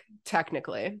like,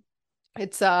 technically.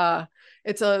 It's a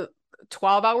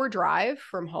 12-hour drive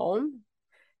from home.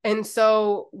 And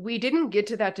so we didn't get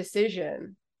to that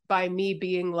decision by me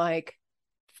being like,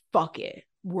 fuck it,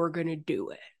 we're going to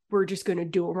do it. We're just going to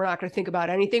do it. We're not going to think about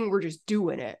anything. We're just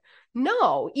doing it.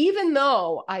 No, even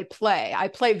though I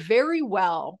play very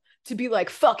well to be like,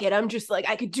 fuck it, I'm just like,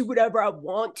 I could do whatever I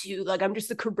want to. Like, I'm just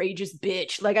a courageous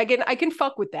bitch. Like, I can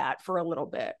fuck with that for a little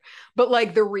bit. But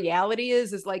like, the reality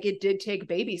is like, it did take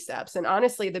baby steps. And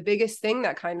honestly, the biggest thing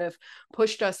that kind of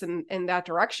pushed us in that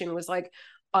direction was like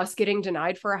us getting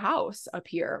denied for a house up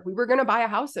here. We were going to buy a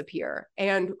house up here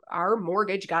and our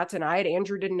mortgage got denied.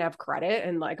 Andrew didn't have credit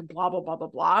and like blah, blah, blah, blah,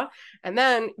 blah. And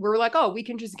then we were like, oh, we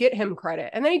can just get him credit.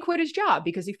 And then he quit his job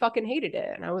because he fucking hated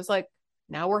it. And I was like,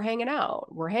 now we're hanging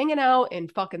out. We're hanging out in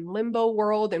fucking limbo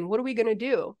world. And what are we going to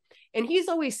do? And he's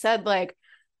always said like,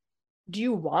 do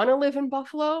you want to live in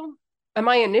Buffalo? And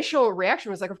my initial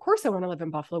reaction was like, of course I want to live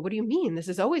in Buffalo. What do you mean? This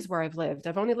is always where I've lived.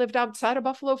 I've only lived outside of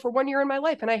Buffalo for 1 year in my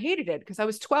life. And I hated it because I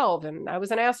was 12 and I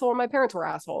was an asshole and my parents were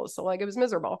assholes. So like, it was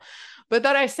miserable. But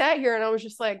then I sat here and I was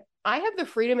just like, I have the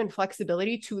freedom and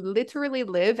flexibility to literally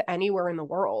live anywhere in the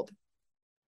world.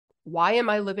 Why am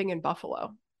I living in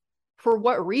Buffalo? For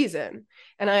what reason?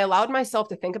 And I allowed myself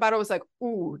to think about it. I was like,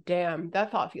 ooh, damn,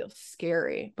 that thought feels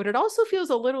scary, but it also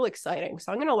feels a little exciting.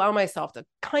 So I'm going to allow myself to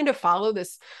kind of follow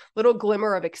this little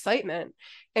glimmer of excitement.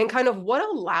 And kind of what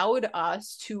allowed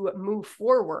us to move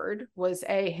forward was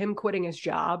him quitting his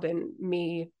job and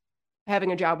me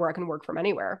having a job where I can work from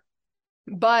anywhere.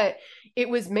 But it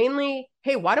was mainly,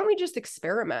 hey, why don't we just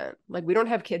experiment? Like, we don't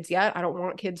have kids yet. I don't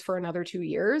want kids for another 2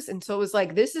 years. And so it was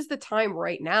like, this is the time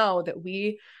right now that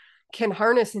we can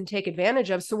harness and take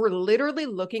advantage of. So we're literally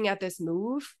looking at this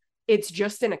move. It's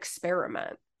just an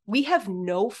experiment. We have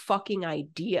no fucking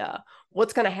idea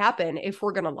what's going to happen if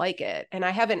we're going to like it. And I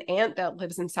have an aunt that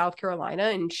lives in South Carolina,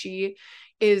 and she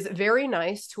is very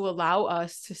nice to allow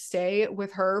us to stay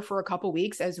with her for a couple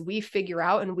weeks as we figure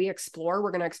out and we explore.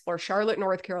 We're going to explore Charlotte,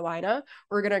 North Carolina.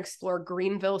 We're going to explore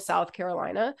Greenville, South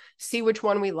Carolina, see which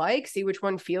one we like, see which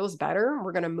one feels better.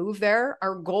 We're going to move there.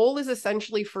 Our goal is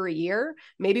essentially for a year.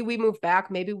 Maybe we move back,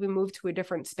 maybe we move to a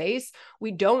different space.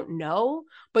 We don't know.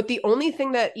 But the only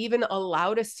thing that even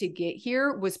allowed us to get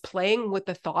here was playing with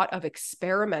the thought of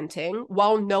experimenting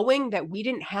while knowing that we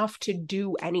didn't have to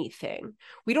do anything.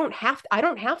 I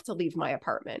don't have to leave my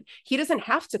apartment. He doesn't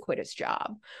have to quit his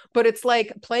job. But it's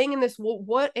like playing in this, well,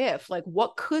 what if, like,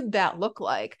 what could that look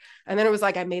like? And then it was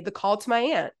like, I made the call to my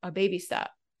aunt, a baby step.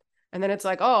 And then it's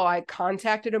like, oh, I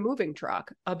contacted a moving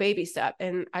truck, a baby step.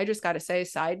 And I just got to say,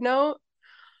 side note,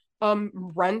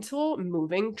 rental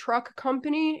moving truck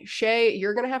company, Shay,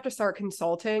 you're going to have to start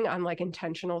consulting on like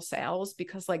intentional sales,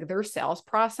 because like their sales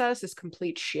process is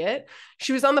complete shit.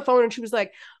 She was on the phone and she was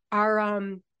like,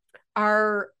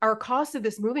 our cost of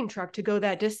this moving truck to go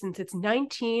that distance, it's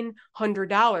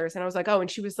 $1,900. And I was like, oh, and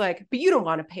she was like, but you don't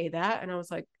want to pay that. And I was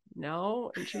like,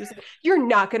 no. And she was like, you're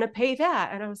not going to pay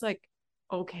that. And I was like,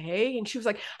 okay. And she was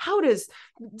like, how does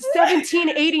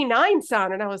 1789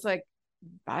 sound? And I was like,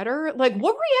 better. Like,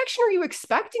 what reaction are you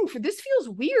expecting for this? Feels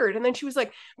weird. And then she was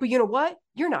like, but you know what?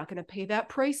 You're not going to pay that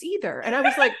price either. And I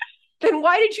was like, then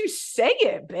why did you say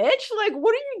it, bitch? Like,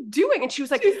 what are you doing? And she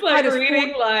was like, she's like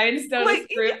reading lines down a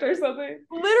script or something.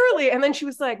 Literally. And then she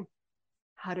was like,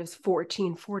 how does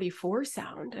 1444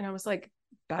 sound? And I was like,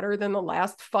 better than the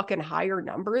last fucking higher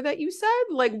number that you said?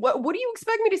 Like, what do you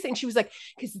expect me to say? And she was like,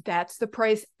 because that's the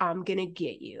price I'm gonna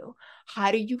get you.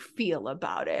 How do you feel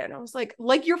about it? And I was like,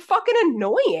 you're fucking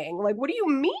annoying. Like, what do you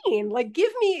mean? Like,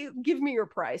 give me your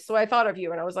price. So I thought of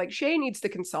you and I was like, Shay needs to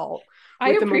consult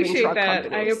with the moving truck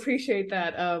companies. I appreciate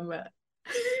that.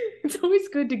 It's always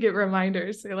good to get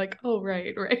reminders. They're like, oh,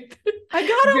 right. I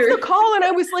got off the call and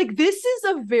I was like, this is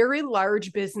a very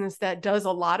large business that does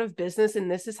a lot of business,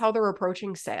 and this is how they're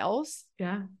approaching sales.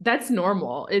 Yeah, that's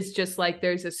normal. It's just like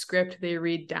there's a script they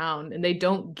read down and they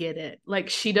don't get it. Like,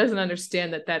 she doesn't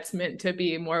understand that that's meant to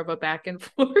be more of a back and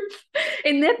forth.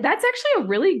 And that's actually a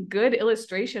really good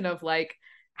illustration of like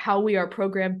how we are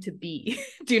programmed to be.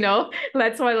 Do you know?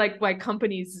 That's why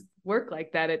companies work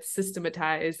like that. It's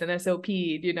systematized and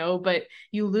SOP'd, but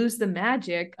you lose the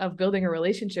magic of building a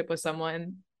relationship with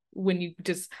someone when you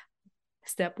just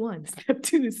step 1, step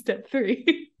 2, step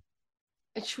 3.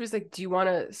 And she was like, do you want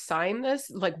to sign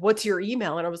this? Like, what's your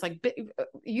email? And I was like,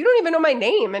 you don't even know my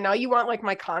name. And now you want like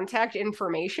my contact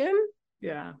information?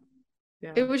 Yeah.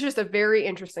 It was just a very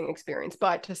interesting experience.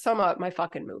 But to sum up my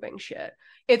fucking moving shit,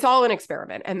 it's all an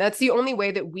experiment. And that's the only way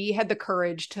that we had the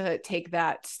courage to take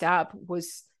that step,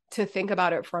 was to think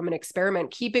about it from an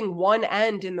experiment, keeping one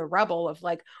end in the rebel of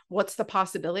like, what's the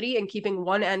possibility, and keeping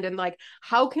one end in like,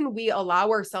 how can we allow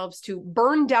ourselves to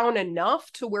burn down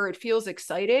enough to where it feels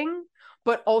exciting,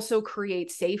 but also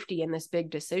create safety in this big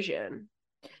decision.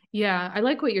 Yeah, I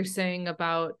like what you're saying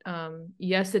about,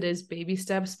 yes, it is baby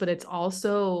steps, but it's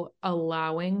also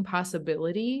allowing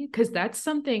possibility, because that's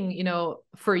something,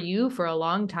 for you for a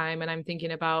long time. And I'm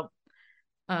thinking about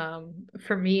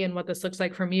for me and what this looks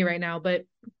like for me right now. But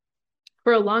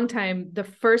for a long time, the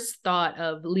first thought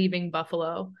of leaving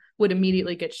Buffalo would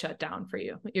immediately get shut down for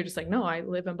you. You're just like, no, I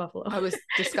live in Buffalo. I was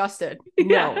disgusted.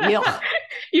 No.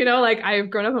 Like, I've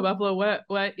grown up in Buffalo.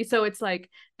 What? So it's like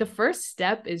the first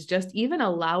step is just even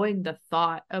allowing the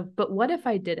thought of, but what if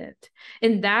I didn't?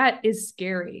 And that is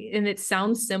scary. And it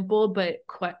sounds simple, but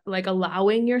like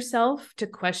allowing yourself to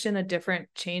question a different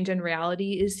change in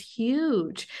reality is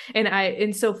huge.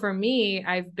 And so for me,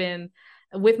 I've been,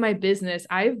 with my business,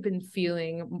 I've been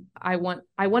feeling I want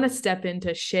to step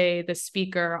into Shay, the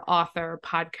speaker, author,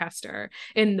 podcaster.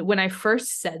 And when I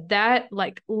first said that,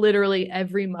 like literally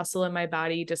every muscle in my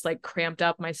body just like cramped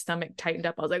up, my stomach tightened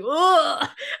up. I was like, oh,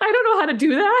 I don't know how to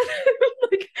do that.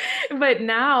 But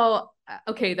now,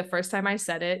 okay, the first time I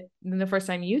said it, then the first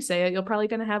time you say it, you're probably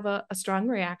going to have a strong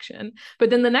reaction.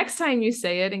 But then the next time you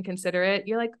say it and consider it,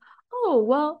 you're like, oh,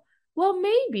 well,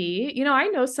 maybe, I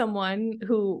know someone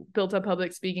who built a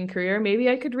public speaking career. Maybe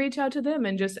I could reach out to them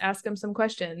and just ask them some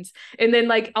questions. And then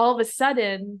like all of a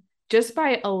sudden, just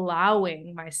by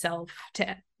allowing myself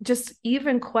to just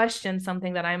even question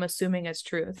something that I'm assuming is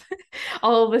truth,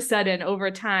 all of a sudden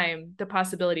over time, the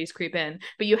possibilities creep in.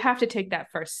 But you have to take that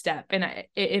first step. And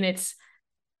it's,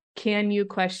 can you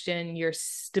question your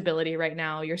stability right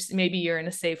now? Maybe you're in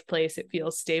a safe place. It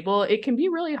feels stable. It can be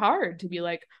really hard to be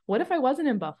like, what if I wasn't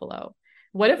in Buffalo?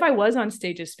 What if I was on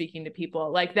stages speaking to people?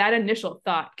 Like that initial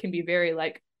thought can be very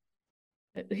like,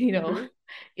 you know,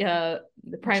 Mm-hmm.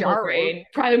 the primal Jarring.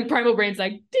 brain, primal brain's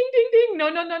like, ding, ding, ding, no,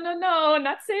 no, no, no, no,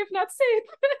 not safe, not safe.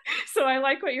 So I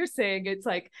like what you're saying. It's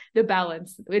like the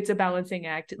balance. It's a balancing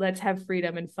act. Let's have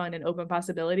freedom and fun and open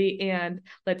possibility, and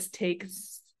let's take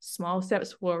small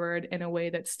steps forward in a way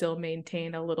that still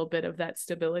maintain a little bit of that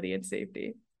stability and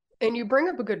safety. And you bring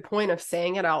up a good point of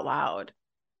saying it out loud.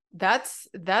 That's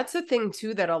a thing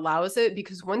too that allows it,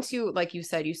 because once you, like you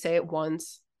said, you say it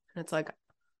once and it's like,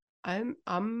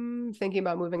 I'm thinking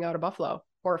about moving out of Buffalo,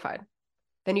 horrified.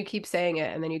 Then you keep saying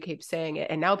it and then you keep saying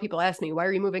it. And now people ask me, why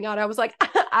are you moving out? I was like,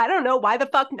 I don't know. Why the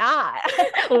fuck not?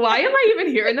 Why am I even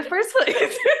here in the first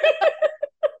place?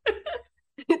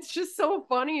 It's just so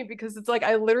funny because it's like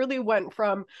I literally went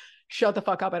from shut the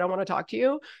fuck up, I don't want to talk to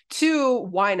you, to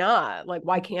why not? Like,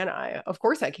 why can't I? Of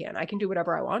course I can. I can do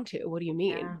whatever I want to. What do you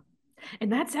mean? Yeah.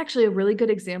 And that's actually a really good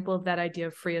example of that idea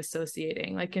of free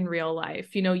associating, like in real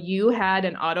life. You know, you had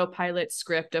an autopilot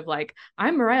script of like,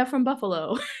 I'm Mariah from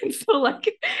Buffalo. And so,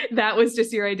 like, that was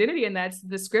just your identity. And that's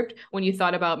the script. When you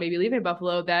thought about maybe leaving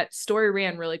Buffalo, that story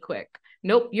ran really quick.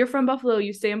 Nope, you're from Buffalo.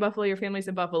 You stay in Buffalo. Your family's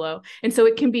in Buffalo. And so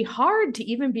it can be hard to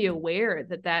even be aware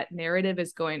that that narrative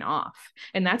is going off.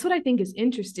 And that's what I think is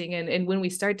interesting. And when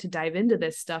we start to dive into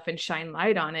this stuff and shine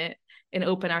light on it, and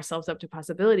open ourselves up to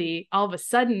possibility, all of a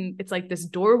sudden it's like this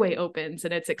doorway opens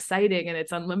and it's exciting and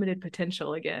it's unlimited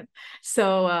potential again.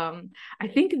 So I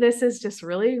think this is just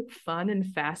really fun and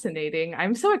fascinating.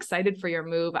 I'm so excited for your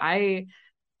move. I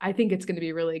think it's going to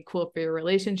be really cool for your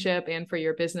relationship and for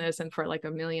your business and for like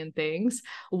a million things.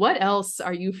 What else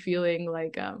are you feeling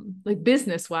like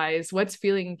business wise? What's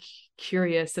feeling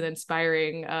curious and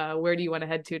inspiring? Where do you want to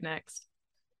head to next?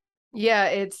 Yeah,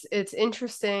 it's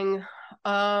interesting.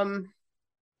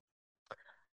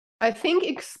 I think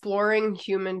exploring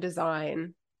human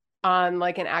design on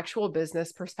like an actual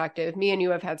business perspective. Me and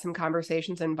you have had some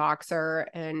conversations in Voxer,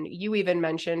 and you even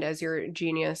mentioned as your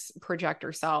genius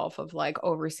projector self of like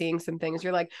overseeing some things.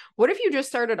 You're like, what if you just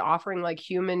started offering like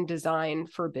human design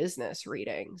for business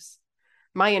readings?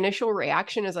 My initial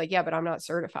reaction is like, yeah, but I'm not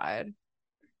certified.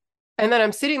 And then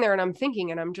I'm sitting there and I'm thinking,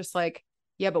 and I'm just like,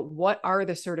 yeah, but what are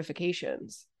the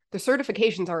certifications? The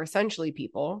certifications are essentially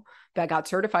people that got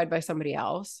certified by somebody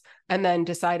else and then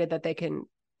decided that they can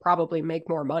probably make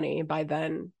more money by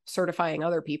then certifying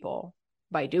other people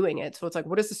by doing it. So it's like,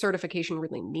 what does the certification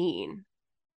really mean?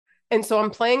 And so I'm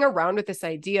playing around with this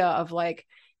idea of like,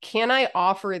 can I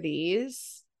offer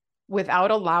these without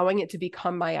allowing it to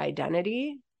become my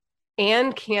identity?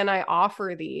 And can I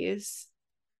offer these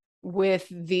with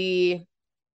the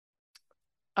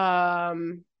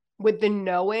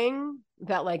knowing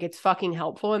that like it's fucking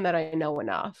helpful and that I know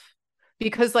enough?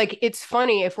 Because like it's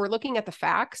funny, if we're looking at the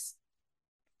facts,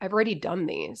 I've already done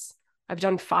these. I've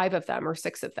done 5 of them or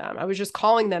 6 of them. I was just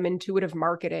calling them intuitive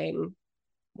marketing,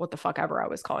 what the fuck ever I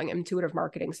was calling it, intuitive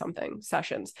marketing something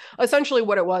sessions. Essentially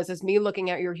what it was is me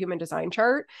looking at your human design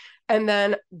chart and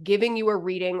then giving you a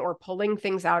reading or pulling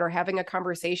things out or having a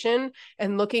conversation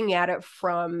and looking at it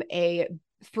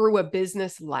through a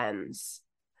business lens.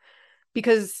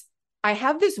 Because I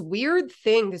have this weird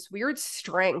thing, this weird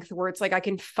strength where it's like I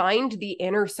can find the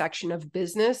intersection of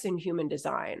business and human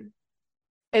design.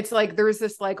 It's like there's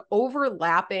this like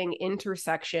overlapping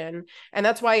intersection. And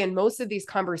that's why in most of these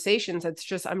conversations,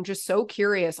 I'm just so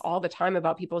curious all the time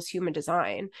about people's human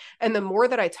design. And the more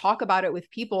that I talk about it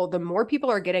with people, the more people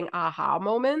are getting aha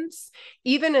moments,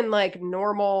 even in like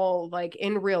normal, like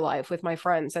in real life with my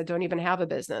friends that don't even have a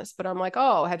business. But I'm like,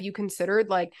 oh, have you considered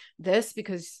like this?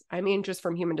 Because I mean, just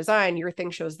from human design, your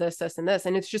thing shows this, this, and this.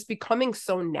 And it's just becoming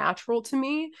so natural to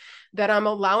me that I'm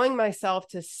allowing myself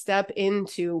to step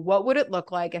into what would it look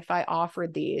like if I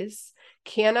offered these?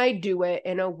 Can I do it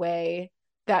in a way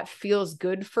that feels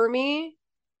good for me?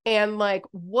 And like,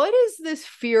 what is this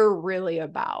fear really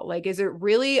about? Like, is it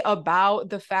really about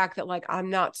the fact that like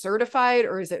I'm not certified,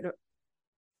 or is it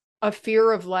a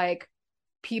fear of like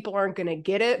people aren't going to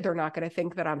get it? They're not going to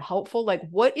think that I'm helpful. Like,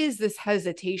 what is this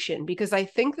hesitation? Because I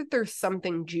think that there's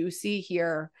something juicy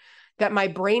here that my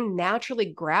brain naturally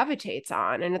gravitates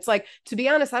on. And it's like, to be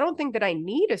honest, I don't think that I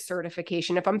need a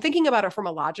certification if I'm thinking about it from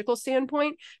a logical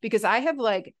standpoint, because I have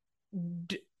like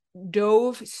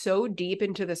dove so deep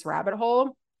into this rabbit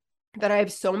hole that I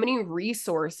have so many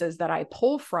resources that I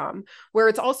pull from, where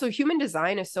it's also human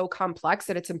design is so complex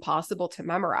that it's impossible to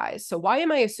memorize. So why am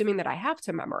I assuming that I have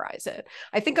to memorize it?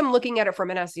 I think I'm looking at it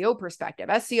from an SEO perspective.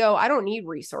 SEO, I don't need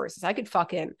resources. I could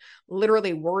fucking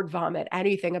literally word vomit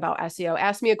anything about SEO.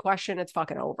 Ask me a question, it's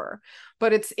fucking over.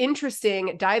 But it's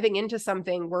interesting diving into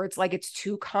something where it's like it's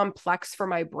too complex for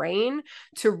my brain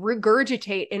to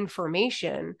regurgitate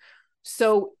information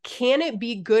So can it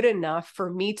be good enough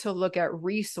for me to look at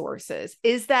resources?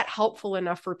 Is that helpful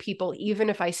enough for people, even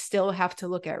if I still have to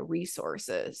look at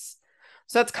resources?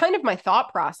 So that's kind of my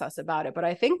thought process about it. But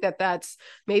I think that that's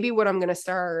maybe what I'm going to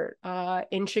start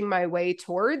inching my way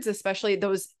towards, especially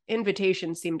those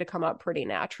invitations seem to come up pretty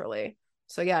naturally.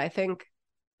 So yeah, I think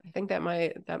that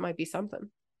might be something.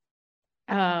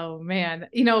 Oh man.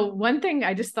 One thing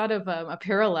I just thought of a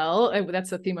parallel, that's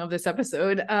the theme of this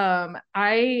episode.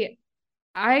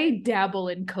 I dabble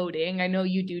in coding. I know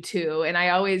you do too. And I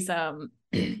always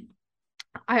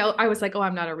I was like, oh,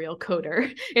 I'm not a real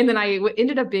coder. And then I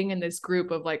ended up being in this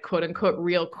group of like, quote unquote,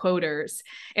 real coders.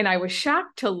 And I was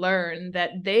shocked to learn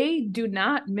that they do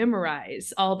not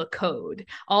memorize all the code.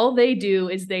 All they do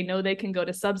is they know they can go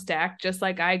to Substack, just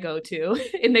like I go to,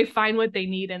 and they find what they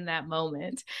need in that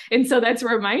moment. And so that's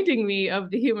reminding me of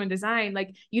the human design.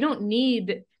 Like, you don't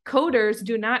need coders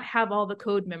do not have all the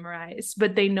code memorized,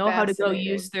 but they know how to go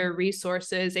use their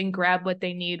resources and grab what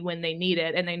they need when they need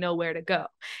it, and they know where to go.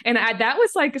 And that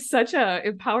was like such a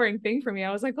empowering thing for me.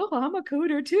 I was like, oh, I'm a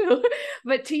coder too.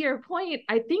 But to your point,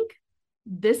 I think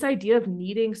this idea of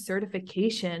needing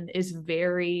certification is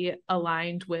very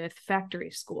aligned with factory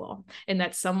school, and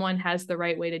that someone has the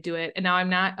right way to do it. And now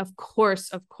I'm not, of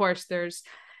course, there's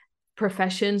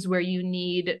professions where you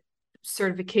need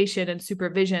certification and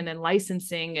supervision and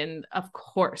licensing, and of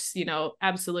course,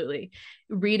 absolutely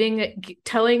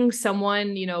telling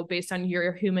someone, based on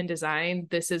your human design,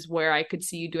 this is where I could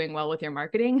see you doing well with your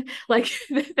marketing, like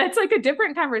that's like a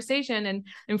different conversation.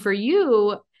 And for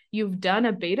you, you've done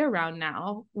a beta round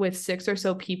now with 6 or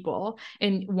so people,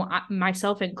 and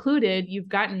myself included, you've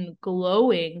gotten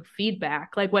glowing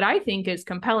feedback. Like, what I think is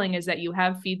compelling is that you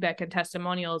have feedback and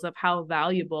testimonials of how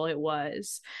valuable it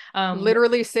was.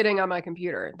 Literally sitting on my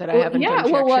computer that I haven't done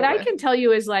jack well, what shit I with. can tell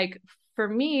you is, like, for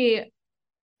me,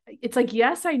 it's like,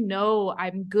 yes, I know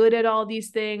I'm good at all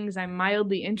these things. I'm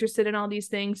mildly interested in all these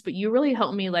things, but you really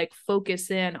help me like focus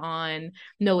in on,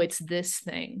 no, it's this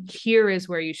thing. Here is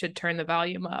where you should turn the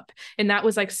volume up. And that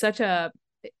was like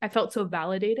I felt so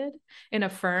validated and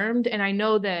affirmed. And I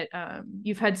know that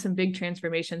you've had some big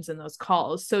transformations in those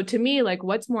calls. So to me, like,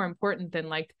 what's more important than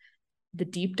like the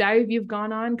deep dive you've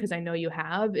gone on, because I know you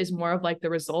have, is more of like the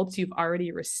results you've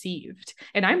already received.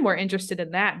 And I'm more interested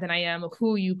in that than I am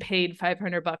who you paid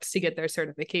 $500 to get their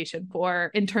certification for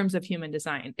in terms of human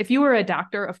design. If you were a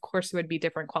doctor, of course, there would be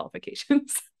different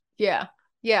qualifications. Yeah.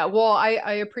 Well,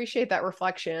 I appreciate that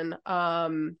reflection.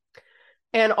 And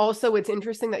also, it's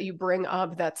interesting that you bring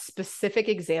up that specific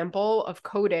example of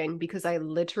coding, because I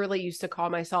literally used to call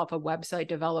myself a website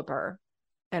developer.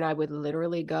 And I would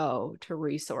literally go to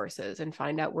resources and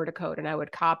find out where to code, and I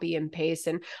would copy and paste.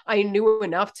 And I knew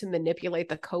enough to manipulate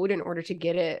the code in order to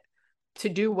get it to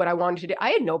do what I wanted to do.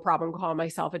 I had no problem calling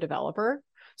myself a developer.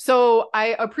 So I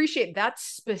appreciate that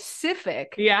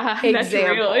specific example. That's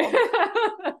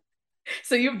real.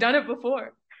 So you've done it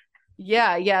before.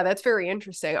 Yeah, that's very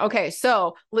interesting. Okay,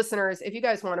 so listeners, if you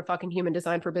guys want a fucking human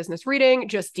design for business reading,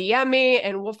 just DM me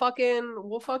and we'll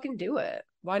fucking do it.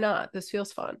 Why not? This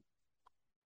feels fun.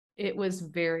 It was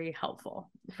very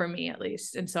helpful for me, at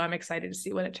least. And so I'm excited to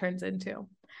see what it turns into.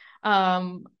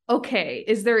 Okay.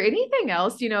 Is there anything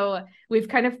else? We've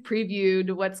kind of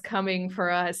previewed what's coming for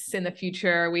us in the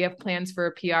future. We have plans for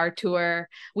a PR tour.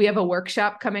 We have a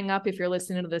workshop coming up. If you're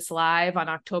listening to this live on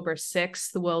October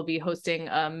 6th, we'll be hosting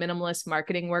a minimalist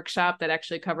marketing workshop that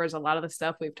actually covers a lot of the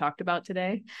stuff we've talked about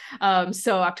today.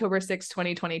 So October 6th,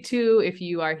 2022, if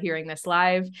you are hearing this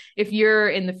live. If you're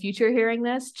in the future hearing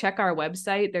this, check our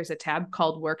website. There's a tab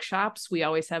called workshops. We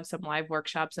always have some live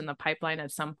workshops in the pipeline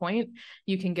at some point.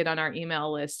 You can get on our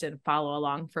email list and follow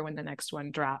along for when the next one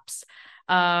drops.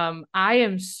 I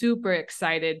am super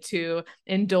excited to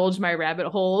indulge my rabbit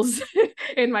holes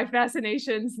in my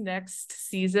fascinations next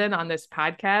season on this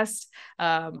podcast.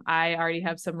 I already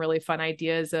have some really fun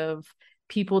ideas of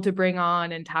people to bring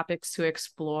on and topics to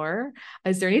explore.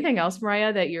 Is there anything else,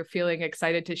 Mariah, that you're feeling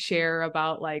excited to share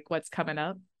about like what's coming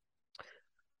up?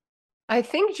 I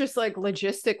think just like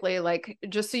logistically, like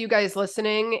just so you guys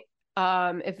listening,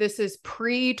 if this is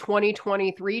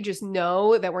pre-2023, just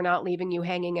know that we're not leaving you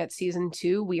hanging at season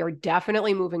 2. We are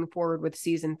definitely moving forward with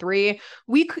season 3.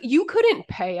 You couldn't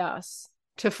pay us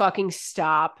to fucking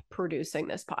stop producing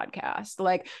this podcast.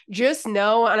 Like, just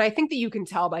know, and I think that you can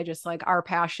tell by just like our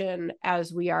passion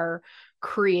as we are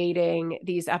creating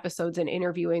these episodes and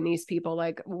interviewing these people,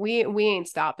 like we ain't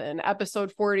stopping.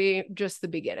 Episode 40, just the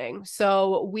beginning.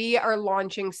 So we are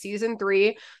launching season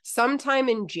 3 sometime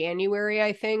in January,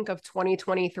 I think, of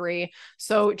 2023.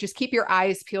 So just keep your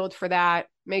eyes peeled for that.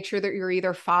 Make sure that you're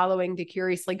either following the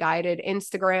Curiously Guided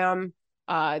Instagram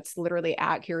It's literally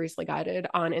at Curiously Guided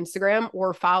on Instagram,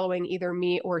 or following either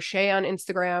me or Shay on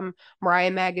Instagram,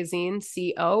 Mariah Magazine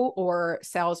CO, or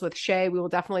Sales with Shay. We will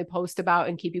definitely post about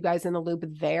and keep you guys in the loop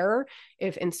there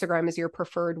if Instagram is your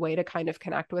preferred way to kind of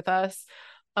connect with us.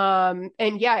 And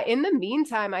yeah, in the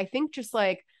meantime, I think just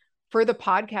like for the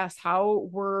podcast, how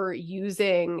we're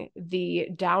using the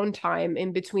downtime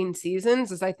in between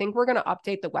seasons is I think we're going to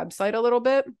update the website a little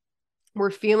bit. We're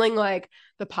feeling like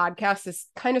the podcast is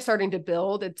kind of starting to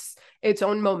build its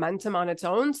own momentum on its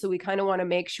own. So we kind of want to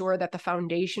make sure that the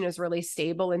foundation is really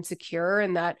stable and secure,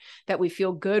 and that we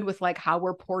feel good with like how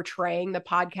we're portraying the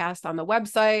podcast on the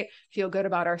website, feel good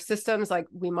about our systems. Like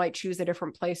we might choose a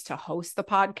different place to host the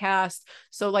podcast.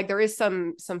 So like there is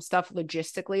some stuff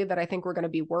logistically that I think we're going to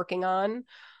be working on.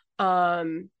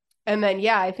 And then,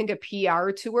 yeah, I think a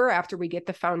PR tour after we get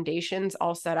the foundations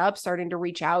all set up, starting to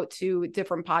reach out to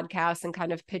different podcasts and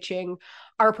kind of pitching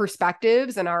our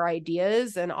perspectives and our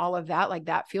ideas and all of that. Like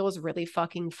that feels really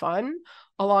fucking fun,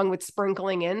 along with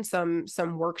sprinkling in some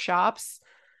workshops.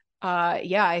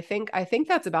 Yeah, I think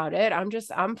that's about it.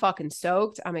 I'm fucking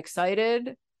stoked. I'm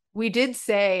excited. We did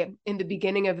say in the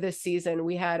beginning of this season,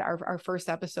 we had our first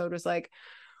episode was like,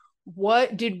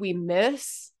 what did we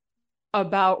miss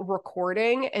about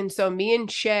recording? And so me and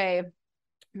Shay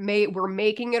we're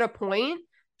making it a point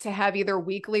to have either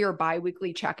weekly or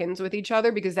bi-weekly check-ins with each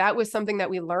other, because that was something that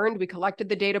we learned. We collected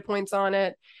the data points on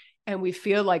it and we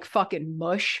feel like fucking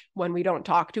mush when we don't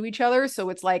talk to each other. So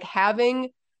it's like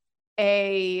having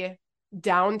a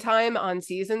downtime on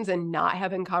seasons and not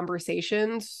having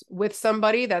conversations with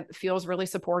somebody that feels really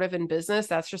supportive in business.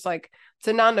 That's just like, it's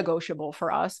a non-negotiable for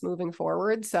us moving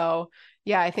forward. So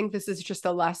yeah, I think this is just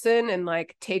a lesson, and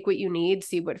like take what you need,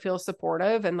 see what feels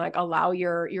supportive, and like allow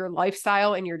your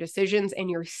lifestyle and your decisions and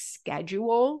your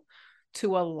schedule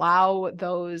to allow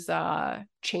those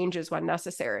changes when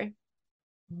necessary.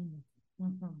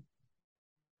 Mm-hmm.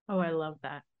 Oh, I love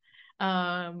that.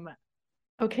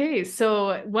 Okay,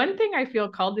 so one thing I feel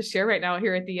called to share right now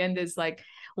here at the end is like,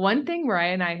 one thing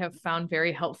Mariah and I have found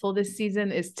very helpful this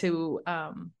season is to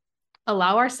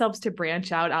allow ourselves to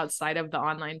branch out outside of the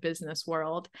online business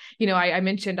world. You know, I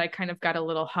mentioned I kind of got a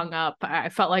little hung up. I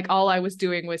felt like all I was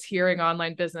doing was hearing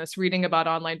online business, reading about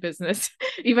online business,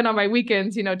 even on my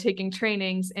weekends, you know, taking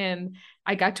trainings. And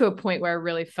I got to a point where I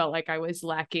really felt like I was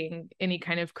lacking any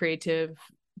kind of creative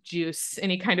juice,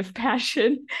 any kind of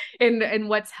passion. And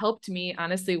what's helped me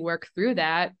honestly work through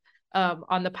that,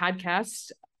 on the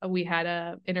podcast, we had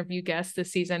a interview guest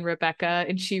this season, Rebecca,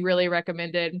 and she really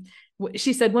recommended,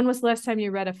 she said, when was the last time you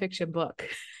read a fiction book?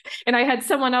 And I had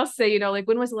someone else say, you know, like,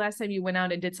 when was the last time you went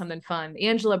out and did something fun?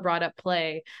 Angela brought up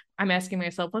play. I'm asking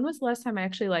myself, when was the last time I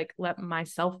actually like let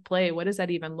myself play? What does that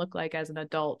even look like as an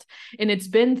adult? And it's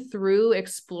been through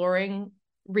exploring,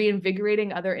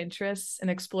 reinvigorating other interests and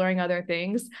exploring other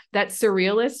things. That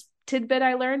surrealist tidbit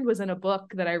I learned was in a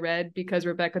book that I read because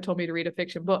Rebecca told me to read a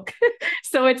fiction book.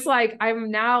 So it's like, I'm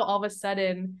now all of a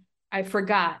sudden, I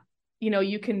forgot, you know,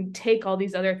 you can take all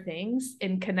these other things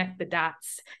and connect the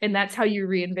dots. And that's how you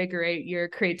reinvigorate your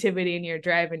creativity and your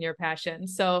drive and your passion.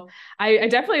 So I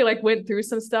definitely like went through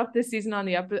some stuff this season on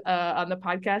the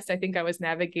podcast. I think I was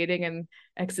navigating an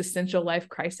existential life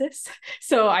crisis.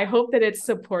 So I hope that it's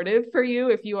supportive for you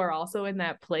if you are also in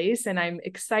that place. And I'm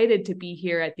excited to be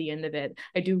here at the end of it.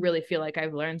 I do really feel like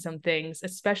I've learned some things,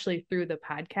 especially through the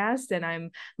podcast, and I'm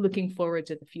looking forward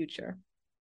to the future.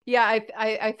 Yeah,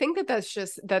 I think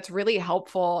that's really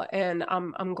helpful. And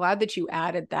I'm glad that you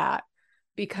added that,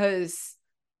 because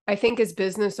I think as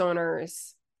business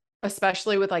owners,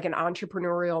 especially with like an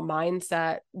entrepreneurial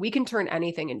mindset, we can turn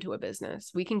anything into a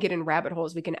business. We can get in rabbit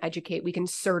holes, we can educate, we can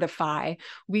certify,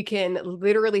 we can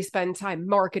literally spend time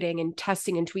marketing and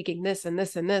testing and tweaking this and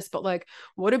this and this. But like,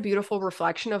 what a beautiful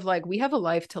reflection of like, we have a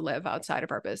life to live outside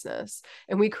of our business.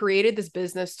 And we created this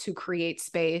business to create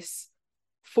space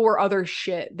for other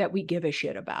shit that we give a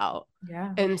shit about.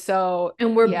 Yeah. And so,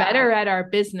 and we're better at our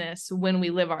business when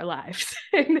we live our lives.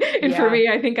 and for me,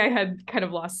 I think I had kind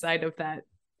of lost sight of that.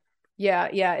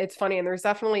 Yeah. It's funny. And there's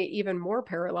definitely even more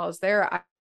parallels there.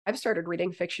 I've started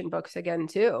reading fiction books again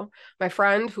too. My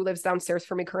friend who lives downstairs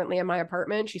from me currently in my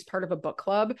apartment, she's part of a book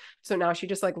club. So now she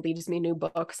just like leaves me new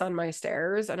books on my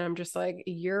stairs. And I'm just like,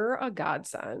 you're a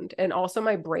godsend. And also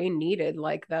my brain needed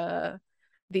like the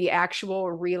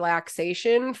actual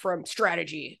relaxation from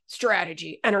strategy,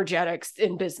 energetics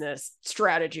in business,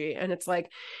 strategy. And it's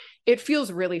like, it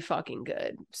feels really fucking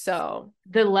good. So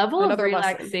the level of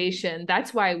relaxation,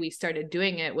 that's why we started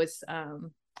doing it, was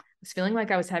feeling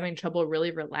like I was having trouble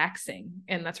really relaxing.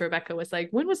 And that's where Rebecca was like,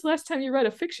 when was the last time you read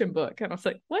a fiction book? And I was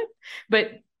like, what?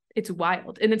 But it's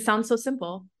wild. And it sounds so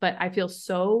simple, but I feel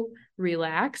so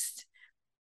relaxed.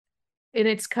 And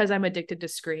it's because I'm addicted to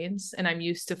screens and I'm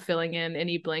used to filling in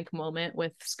any blank moment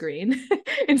with screen.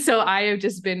 And so I have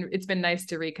just it's been nice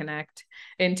to reconnect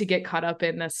and to get caught up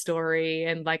in a story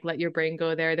and like let your brain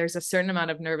go there. There's a certain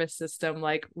amount of nervous system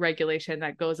like regulation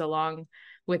that goes along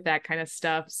with that kind of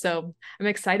stuff. So I'm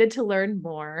excited to learn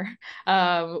more.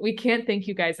 We can't thank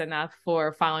you guys enough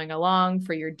for following along,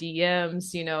 for your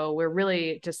DMs. You know, we're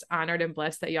really just honored and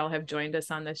blessed that y'all have joined us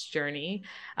on this journey.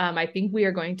 I think we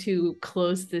are going to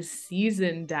close this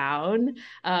season down.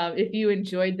 If you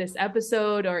enjoyed this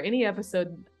episode or any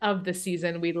episode of the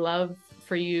season, we'd love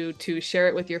for you to share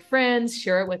it with your friends,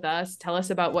 share it with us. Tell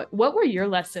us about what were your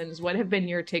lessons? What have been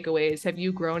your takeaways? Have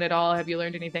you grown at all? Have you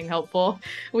learned anything helpful?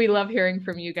 We love hearing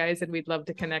from you guys and we'd love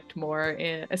to connect more,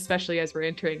 especially as we're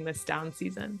entering this down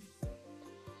season.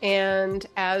 And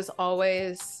as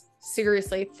always,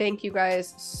 seriously, thank you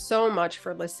guys so much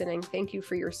for listening. Thank you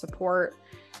for your support.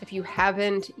 If you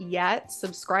haven't yet,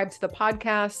 subscribe to the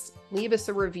podcast, leave us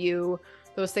a review.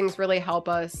 Those things really help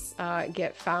us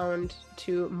get found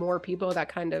to more people that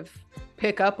kind of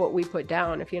pick up what we put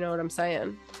down, if you know what I'm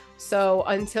saying. So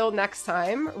until next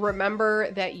time,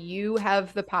 remember that you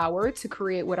have the power to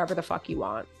create whatever the fuck you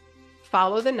want.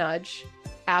 Follow the nudge,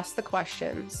 ask the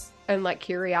questions, and let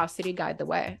curiosity guide the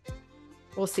way.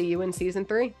 We'll see you in season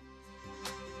 3.